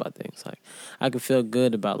myself about things. Like I can feel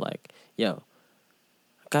good about like, yo,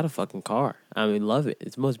 I got a fucking car. I mean, love it.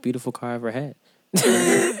 It's the most beautiful car I ever had,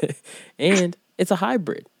 and it's a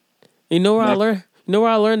hybrid. You know where I learned? You know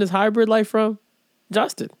where I learned this hybrid life from?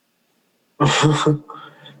 Justin.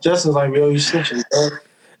 Justin's like, yo, you snitching, bro.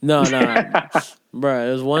 No. Bruh,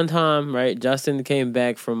 it was one time, right? Justin came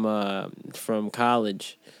back from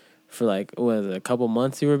college for like, what was it, a couple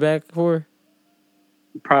months you were back for?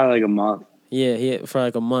 Probably like a month. Yeah, for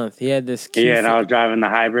like a month. He had this Yeah, and I was driving the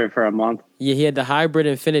hybrid for a month. Yeah, he had the hybrid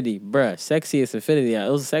Infinity. Bruh, sexiest Infinity.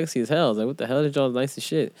 It was sexy as hell. I was like, what the hell? Did y'all nice as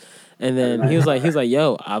shit. And then he was like,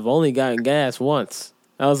 yo, I've only gotten gas once.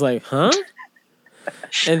 I was like, huh?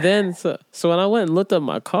 And then so when I went and looked up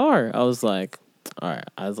my car, I was like, all right.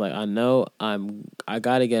 I was like, I know I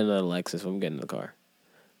gotta get another Lexus if I'm getting in the car.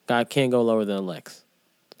 I can't go lower than a Lex.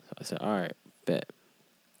 So I said, all right, bet.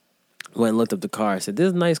 Went and looked up the car. I said, this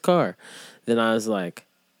is a nice car. Then I was like,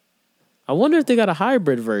 I wonder if they got a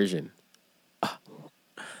hybrid version.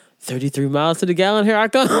 33 miles to the gallon, here I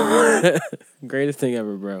come. Greatest thing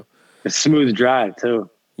ever, bro. It's smooth drive too.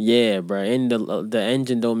 Yeah, bro. And the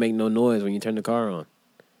engine don't make no noise when you turn the car on.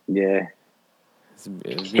 Yeah.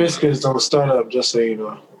 Biscuits don't start up, just so you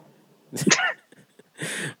know.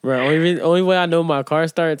 Bro, only way I know my car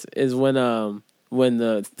starts is when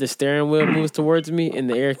the steering wheel moves towards me and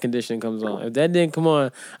the air conditioning comes on. If that didn't come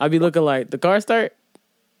on, I'd be looking like, the car start?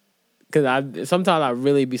 Because sometimes I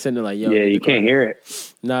really be sitting there like, yo. Yeah, you can't hear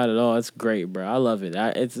it. Not at all. It's great, bro. I love it.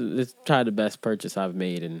 It's probably the best purchase I've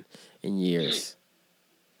made in years.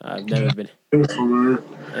 I've never been. Beautiful, man.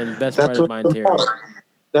 And best part of my interior.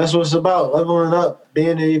 That's what it's about. Leveling up,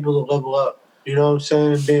 being able to level up. You know what I'm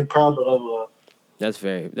saying? Being proud to level up. That's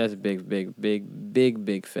big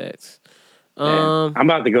facts. I'm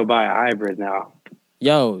about to go buy a hybrid now.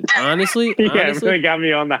 Yo, honestly, It really got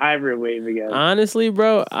me on the hybrid wave again. Honestly,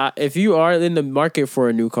 bro, if you are in the market for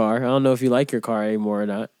a new car, I don't know if you like your car anymore or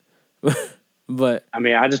not. But I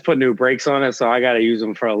mean, I just put new brakes on it, so I got to use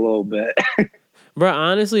them for a little bit. Bro,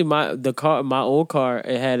 honestly, my old car,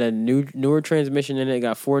 it had a newer transmission in it. It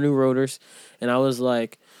got 4 new rotors, and I was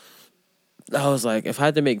like, if I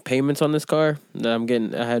had to make payments on this car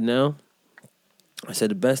that I have now, I said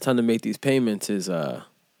the best time to make these payments is when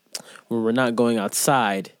we're not going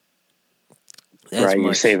outside. Right,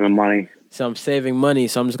 you're saving money. So I'm saving money,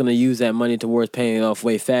 so I'm just gonna use that money towards paying it off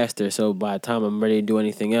way faster. So by the time I'm ready to do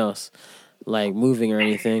anything else, like moving or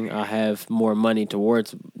anything, I'll have more money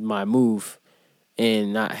towards my move.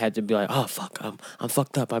 And not have to be like, oh fuck, I'm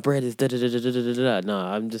fucked up. My bread is da da da da da da da. No,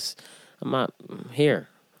 I'm not here.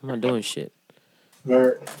 I'm not doing shit.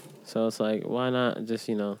 Right. So it's like, why not just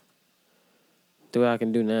do what I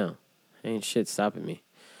can do now? Ain't shit stopping me.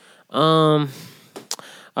 All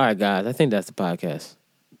right, guys. I think that's the podcast. Is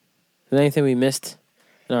there anything we missed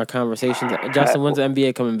in our conversations? Justin, when's the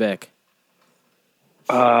NBA coming back?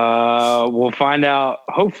 We'll find out.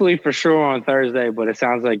 Hopefully, for sure on Thursday, but it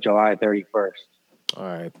sounds like July 31st. All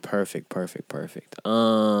right, perfect.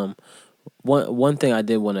 One thing I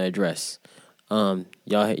did want to address.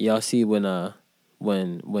 Y'all see when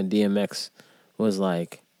DMX was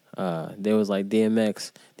like, there was like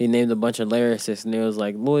DMX. They named a bunch of lyricists, and there was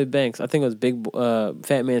like Lloyd Banks. I think it was Big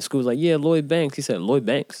Fat Man School was like, yeah, Lloyd Banks. He said Lloyd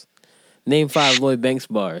Banks. Name 5 Lloyd Banks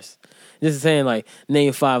bars. Just saying like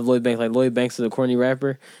name 5 Lloyd Banks. Like Lloyd Banks is a corny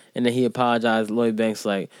rapper, and then he apologized. Lloyd Banks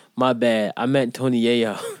like, my bad. I meant Tony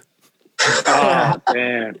Yayo. Oh,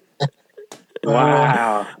 man.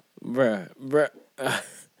 Wow. Bruh.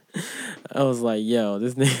 I was like, yo,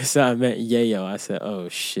 this nigga said I meant Yayo. I said, oh,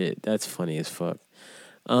 shit. That's funny as fuck.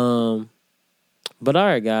 But all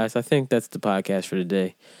right, guys. I think that's the podcast for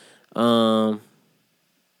today.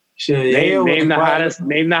 Shit, name the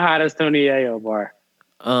hottest Tony Yayo bar.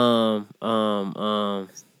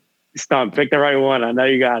 Stump, pick the right one. I know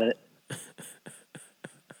you got it.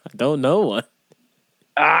 I don't know one.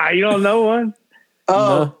 You don't know one?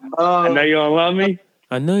 Oh, I know you don't love me.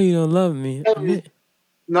 I know you don't love me.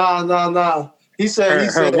 Nah. He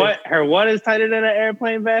said her what is tighter than an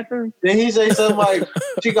airplane bathroom? Then he said something like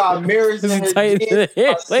she got mirrors in her tighter than an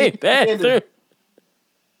airplane bathroom.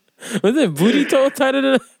 Was it booty toe tighter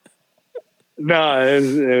than? No,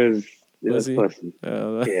 it was pussy.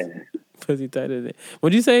 Yeah, pussy tighter than.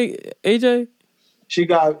 What'd you say, AJ? she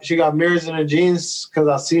got mirrors in her jeans because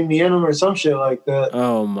I see me in them or some shit like that.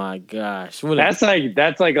 Oh my gosh, That's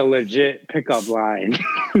like a legit pickup line.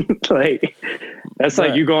 Like that's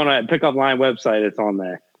like you go on a pickup line website. It's on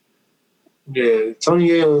there. Yeah, Tony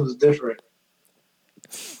Yayo was different.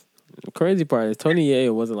 The crazy part is Tony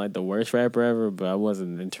Yayo wasn't like the worst rapper ever, but I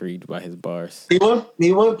wasn't intrigued by his bars. He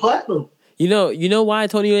went platinum. You know why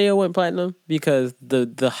Tony Yayo went platinum? Because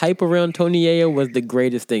the hype around Tony Yayo was the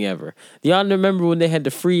greatest thing ever. Y'all remember when they had the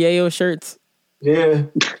free Yayo shirts? Yeah.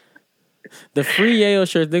 The free Yayo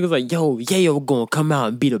shirts, niggas like, yo, Yayo gonna come out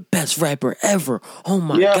and be the best rapper ever. Oh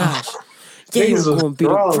my gosh. Yayo gonna be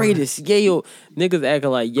the greatest. Yayo, niggas acting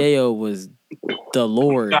like Yayo was the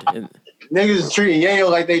Lord. And niggas treating Yayo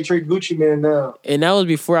like they treat Gucci Mane now. And that was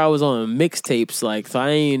before I was on mixtapes, like, so I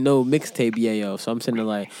ain't even know mixtape Yayo. So I'm sitting there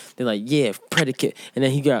like, they're like, yeah, predicate. And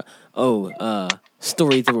then he got,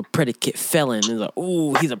 stories of a predicate felon. And it's like,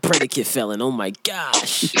 ooh, he's a predicate felon. Oh my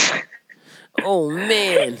gosh. Oh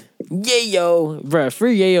man. Yayo. Bruh,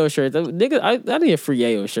 free Yayo shirts. Nigga, I need a free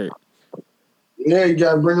Yayo shirt. Yeah, you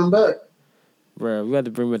gotta bring them back. Bruh, we got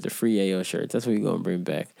to bring back the free Yayo shirts. That's what we're gonna bring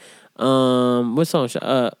back. What song?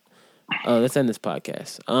 Let's end this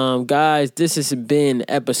podcast. Guys, this has been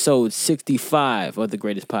episode 65 of the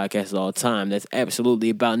greatest podcast of all time. That's absolutely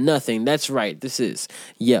about nothing. That's right. This is,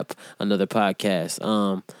 another podcast.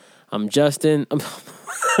 I'm Justin.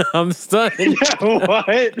 I'm stunned.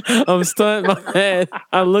 What? I'm stunned, my man.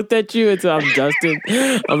 I looked at you and said, I'm Justin.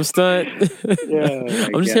 I'm stunned.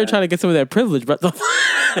 I'm just here trying to get some of that privilege, but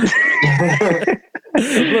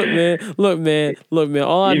Look, man.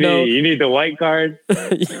 All I know, you need the white card.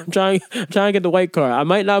 I'm trying to get the white card. I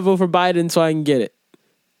might not vote for Biden so I can get it.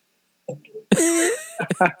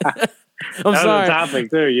 I'm that sorry. was a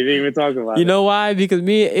topic too. You didn't even talk about it. You know why? Because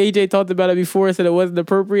me and AJ talked about it before and said it wasn't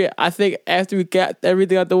appropriate. I think after we got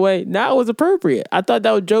everything out the way, now it was appropriate. I thought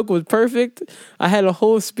that joke was perfect. I had a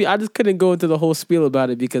whole spiel. I just couldn't go into the whole spiel about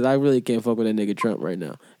it because I really can't fuck with that nigga Trump right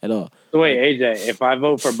now at all. So wait, AJ, if I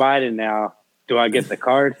vote for Biden now, do I get the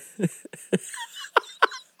card?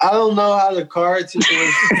 I don't know how the card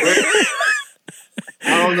situation works.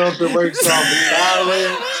 I don't know if it works off the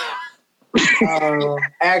ballot,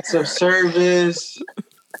 acts of service.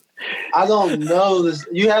 I don't know this.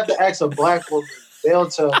 You have to ask a black woman. They'll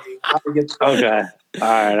tell you how to get the card. Okay. All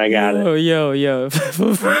right, I got it. Yo.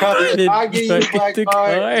 If I give you a black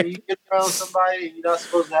card and you get around somebody and you're not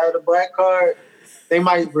supposed to have the black card, they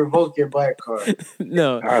might revoke your black card.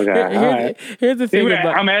 No. Okay. Here's the thing.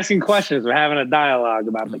 I'm asking questions. We're having a dialogue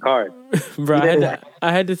about the card. Bro,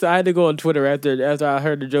 I had to go on Twitter after I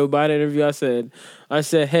heard the Joe Biden interview. I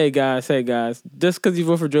said, hey guys, just because you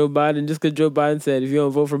vote for Joe Biden, just because Joe Biden said if you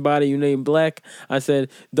don't vote for Biden, you name black. I said,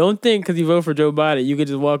 don't think because you vote for Joe Biden, you could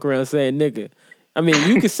just walk around saying nigga. I mean,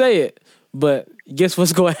 you could say it, but guess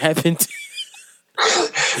what's going to happen to you?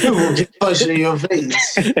 You will get punched in your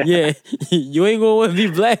face. Yeah, you ain't gonna want to be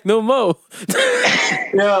black no more.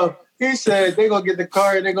 Yo, he said they gonna get the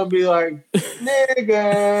card and they gonna be like,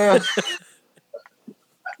 nigga.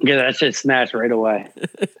 Get that shit snatched right away.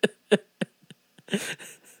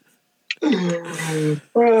 Bro,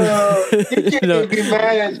 you can't be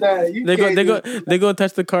mad at that. They gonna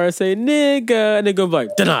touch the card and say nigga, and they gonna be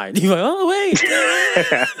like denied. You're like, oh wait.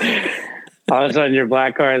 All of a sudden, your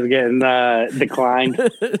black card is getting declined.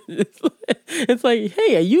 It's like,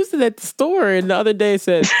 hey, I used it at the store, and the other day it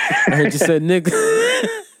said, I heard you said nigga.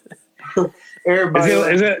 Everybody,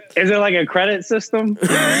 is it like a credit system?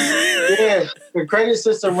 Yeah, the credit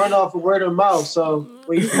system run off of word of mouth. So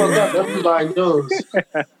when you fuck up, everybody knows.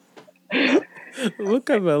 What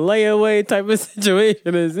kind of a layaway type of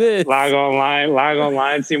situation is this? Log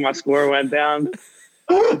online, see my score went down.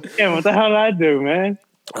 Yeah, what the hell did I do, man?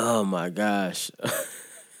 Oh my gosh!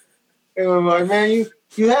 It was like, man,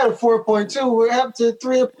 you had a 4.2. What happened to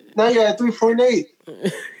 3? Now you got 3.8.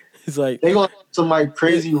 It's like they going some like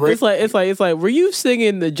crazy. It's like. Were you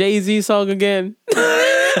singing the Jay-Z song again?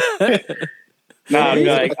 No, I'm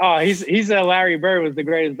like, oh, he said Larry Bird was the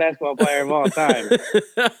greatest basketball player of all time.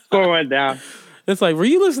 Score went down. It's like, were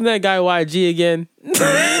you listening to that guy YG again?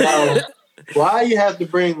 Why you have to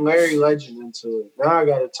bring Larry Legend into it? Now I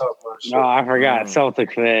gotta talk my shit. No, I forgot.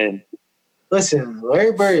 Celtic fan. Listen,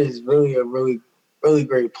 Larry Bird is really a really, really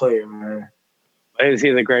great player, man. Is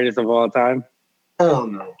he the greatest of all time? Hell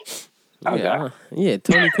no. Okay. Yeah,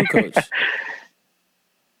 Tony Kukoc.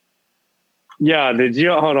 Yeah,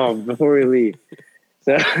 hold on before we leave?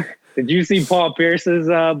 So, did you see Paul Pierce's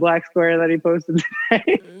black square that he posted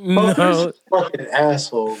today? No. Fucking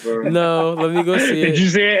asshole, bro. No, let me go see it. Did you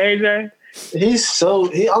see it, AJ? I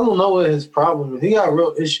don't know what his problem is. He got a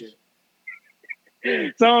real issue.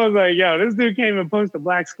 Someone was like, "Yo, this dude can't even post a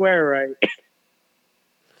black square right."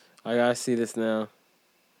 I gotta see this now.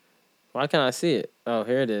 Why can't I see it? Oh,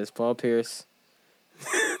 here it is. Paul Pierce.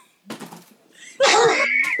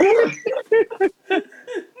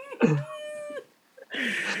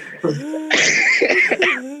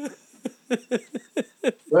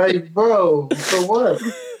 Like, bro, for what?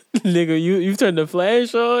 Nigga, you turned the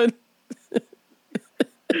flash on?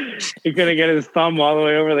 He couldn't get his thumb all the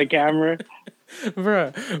way over the camera.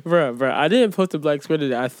 Bruh. I didn't post a black square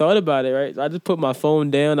today. I thought about it, right? I just put my phone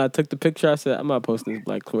down. I took the picture. I said, I'm not posting this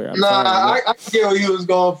black square. I get what he was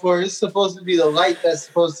going for. It's supposed to be the light that's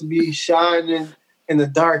supposed to be shining in the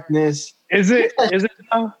darkness. Is it?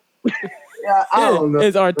 Now? Yeah, I don't know.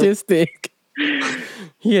 It's artistic.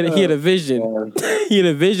 He had a vision. He had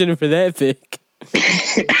a vision for that pic.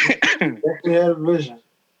 Definitely had a vision.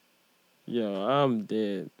 Yo, I'm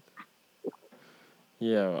dead.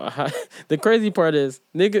 Yo, the crazy part is,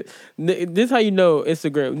 this is how you know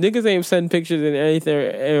Instagram. Niggas ain't sending pictures and anything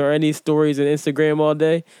or any stories in Instagram all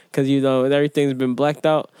day because, you know, everything's been blacked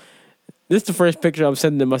out. This is the first picture I'm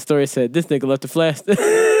sending in my story. Said, this nigga left the flash.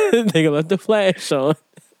 Nigga left the flash on.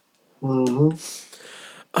 Mm-hmm.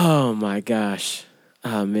 Oh, my gosh.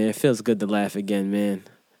 Oh, man, it feels good to laugh again, man.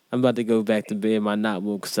 I'm about to go back to being my not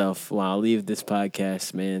woke self while I leave this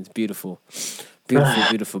podcast, man. It's beautiful. Beautiful,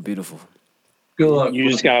 beautiful, beautiful. Good luck. You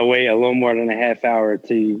just gotta wait a little more than a half hour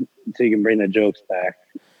till you can bring the jokes back.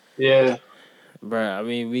 Yeah. Bruh, I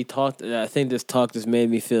mean, we talked. I think this talk just made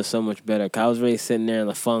me feel so much better. 'Cause I was really sitting there in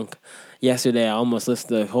the funk. Yesterday, I almost listened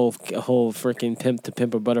to the whole freaking Pimp to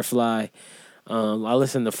Pimp a Butterfly. I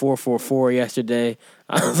listened to 444 yesterday.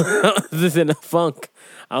 I was just in a funk.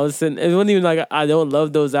 I was sitting. It wasn't even like I don't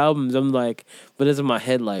love those albums. I'm like, but it's in my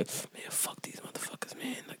head like, man, fuck these motherfuckers,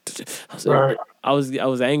 man. Like, I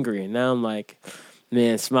was angry, and now I'm like,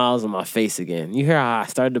 man, smiles on my face again. You hear how I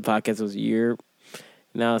started the podcast? It was a year.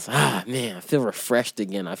 Now it's man, I feel refreshed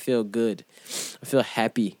again. I feel good. I feel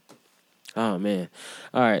happy. Oh man.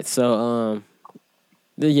 All right, so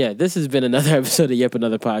yeah, this has been another episode of Yep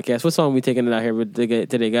Another Podcast. What song are we taking it out here with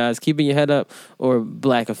today, guys? Keeping Your Head Up or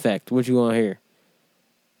Black Effect? What you want to hear?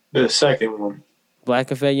 The second one.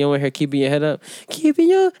 Black Effect. You want to hear Keeping Your Head Up? Keeping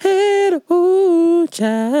your head up, ooh,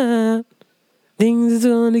 child. Things is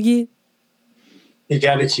gonna get. You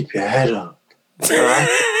gotta keep your head up.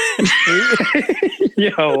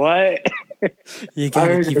 Yo, what? You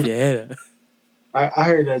gotta keep your head up. I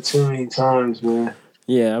heard that too many times, man.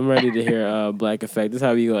 Yeah, I'm ready to hear Black Effect. This is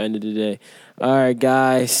how we gonna end it today. All right,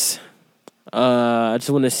 guys. I just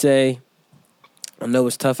want to say, I know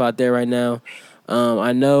it's tough out there right now.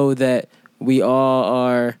 I know that we all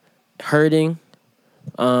are hurting.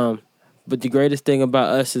 But the greatest thing about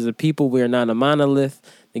us as a people, we are not a monolith.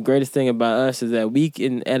 The greatest thing about us is that we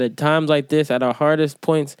can, at a times like this, at our hardest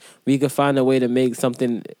points, we can find a way to make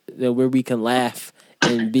something that where we can laugh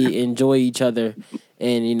and enjoy each other,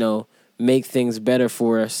 and you know, make things better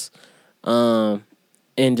for us,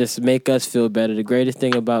 and just make us feel better. The greatest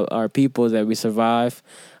thing about our people is that we survive.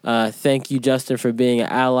 Thank you, Justin, for being an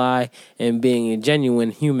ally and being a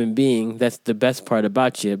genuine human being. That's the best part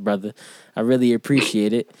about you, brother. I really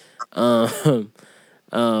appreciate it. So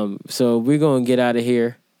we're gonna get out of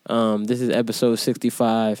here. This is episode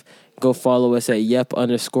 65. Go follow us at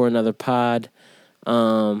yep_another_pod.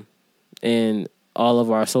 And all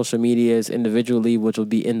of our social medias individually, which will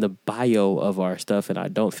be in the bio of our stuff, and I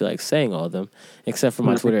don't feel like saying all of them, except for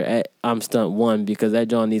my Twitter at I'mStunt1, because that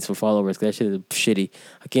John needs some followers. That shit is shitty.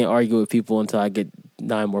 I can't argue with people until I get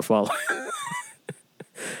 9 more followers.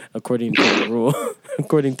 According to the rule,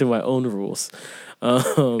 according to my own rules.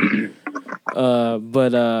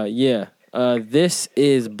 Yeah. This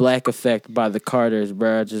is Black Effect by the Carters,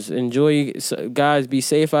 bro. Just enjoy, guys. Be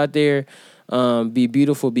safe out there. Be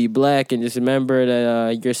beautiful, be black, and just remember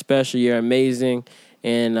that you're special, you're amazing,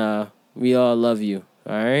 and we all love you.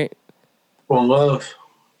 All right? One love.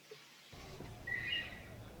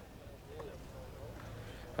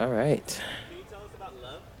 All right.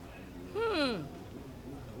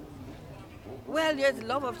 Well, there's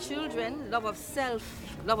love of children, love of self,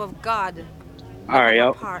 love of God, all right,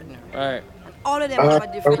 love of partner. All right. And all of them have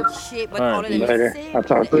a different shape, but all of them later. are the same. I'll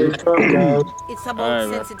talk to you. It's about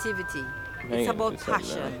sensitivity. It's about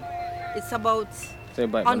passion. It's about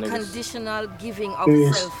unconditional giving of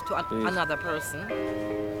self to another person.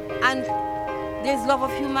 And there's love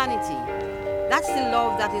of humanity. That's the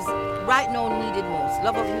love that is right now needed most,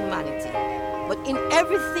 love of humanity. But in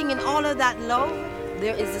everything, in all of that love,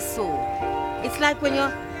 there is a soul. It's like when you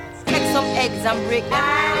take some eggs and break them,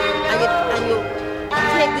 and you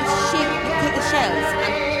take the shells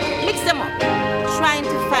and mix them up, trying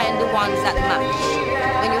to find the ones that match.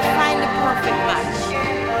 When you find the perfect match,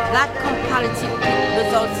 that comparative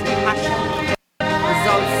results in passion,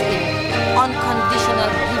 results in unconditional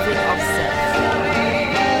giving of self.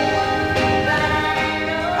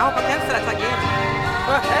 I hope I can say that again.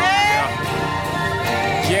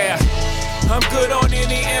 Yeah, I'm good on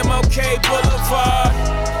any MLK Boulevard.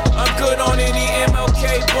 I'm good on any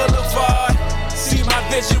MLK Boulevard. See my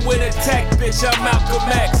vision with a tech, bitch, I'm Malcolm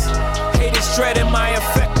X. Haters dreading my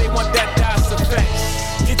effect, they want that DOS effect.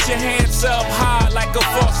 Get your hands up high like a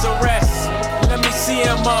false arrest. Let me see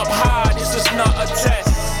him up high, this is not a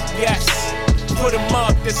test. Yes, put him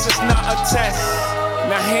up, this is not a test.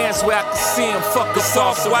 Now hands where I can see him, fuck a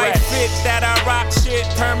false white fit that I rock shit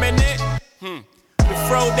permanent. The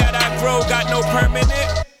fro that I grow got no permanent.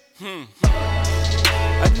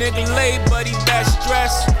 A nigga late, but he best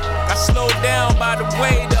dressed. I slowed down by the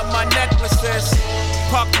weight of my necklaces.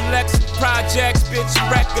 Park the Lex projects, bitch,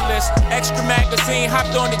 reckless. Extra magazine,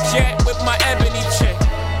 hopped on the jet with my ebony chick.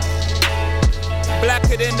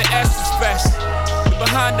 Blacker than the Essence Fest. The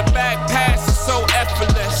behind the back pass is so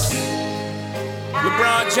effortless.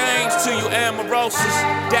 LeBron James to you Amorosos.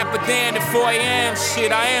 Dapper Dan at 4 a.m.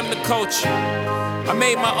 Shit, I am the coach. I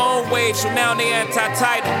made my own wave, so now they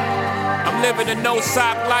anti-title. I'm living a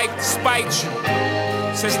no-sock life despite you.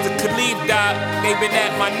 Since the Khalif died, they been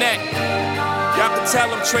at my neck. Y'all can tell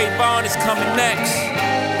them Trayvon is coming next.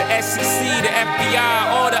 The SEC, the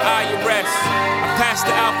FBI, or the IRS. I pass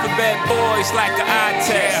the alphabet boys like an eye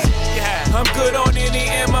test. I'm good on any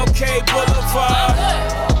MLK Boulevard.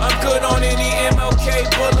 I'm good on any MLK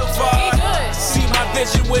Boulevard. See my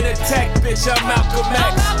vision with a tech, bitch, I'm Malcolm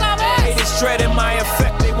X. Haters dreading my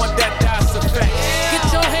effect, they want that DOS effect.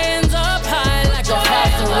 Get your hands up high like a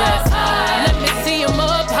false arrest. Let me see them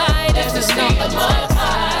up high, this is not a test.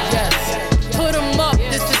 Yes, put them up,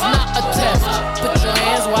 this is not a test. Put your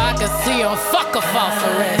hands where I can see them, fuck a false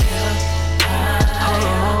arrest.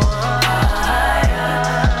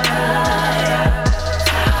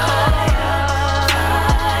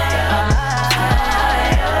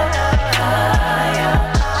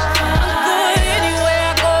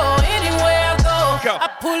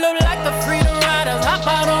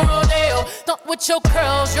 With your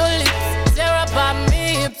curls, your lips, tear up my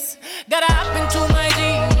hips. Gotta hop into my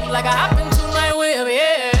jeans, like I hop into my whip,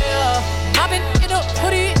 yeah. Mobbing it up,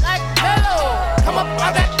 hoodie like hello. Come up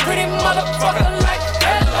out that pretty motherfucker like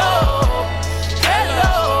hello,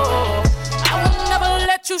 hello. I will never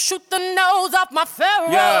let you shoot the nose off my Pharaoh,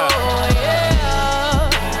 yeah.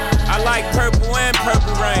 I like purple and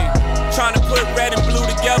purple rain. Trying to put red and blue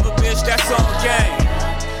together, bitch, that's on game.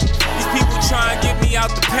 These people trying to get me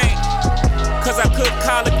out the paint. Cause I cook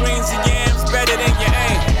collard greens and yams better than your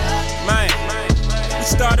aim. Man, we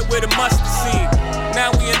started with a mustard seed.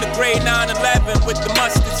 Now we in the grade 911 with the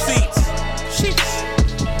mustard seats. Sheesh.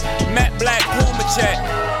 Matte black Puma jet.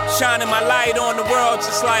 Shining my light on the world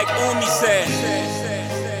just like Umi said.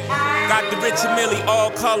 Got the Rich and Millie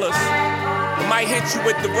all colors. I might hit you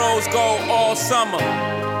with the rose gold all summer.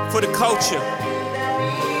 For the culture.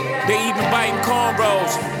 They even biting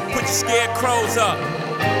cornrows. Put your scarecrows up.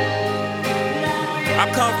 I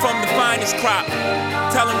come from the finest crop.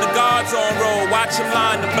 Tell them the guards on roll, watch them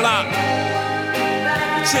line the block.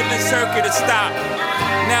 The chillin' circuit to stop.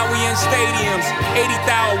 Now we in stadiums,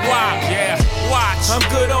 80,000 watt. Yeah, watch. I'm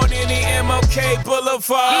good on any MLK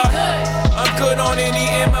Boulevard. I'm good on any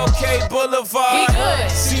MLK Boulevard.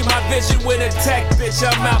 See my vision with a tech, bitch,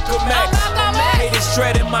 I'm Malcolm X. Haters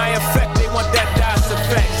dreading my effect, they want that DOS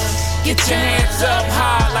effect. Get your hands up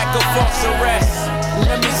high like a false arrest.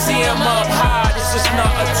 Let me see him up high, this is not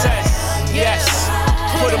a test. Yes,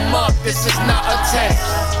 put him up, this is not a test.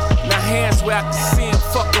 Now hands where I can see him,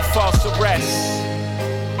 fuck a false arrest.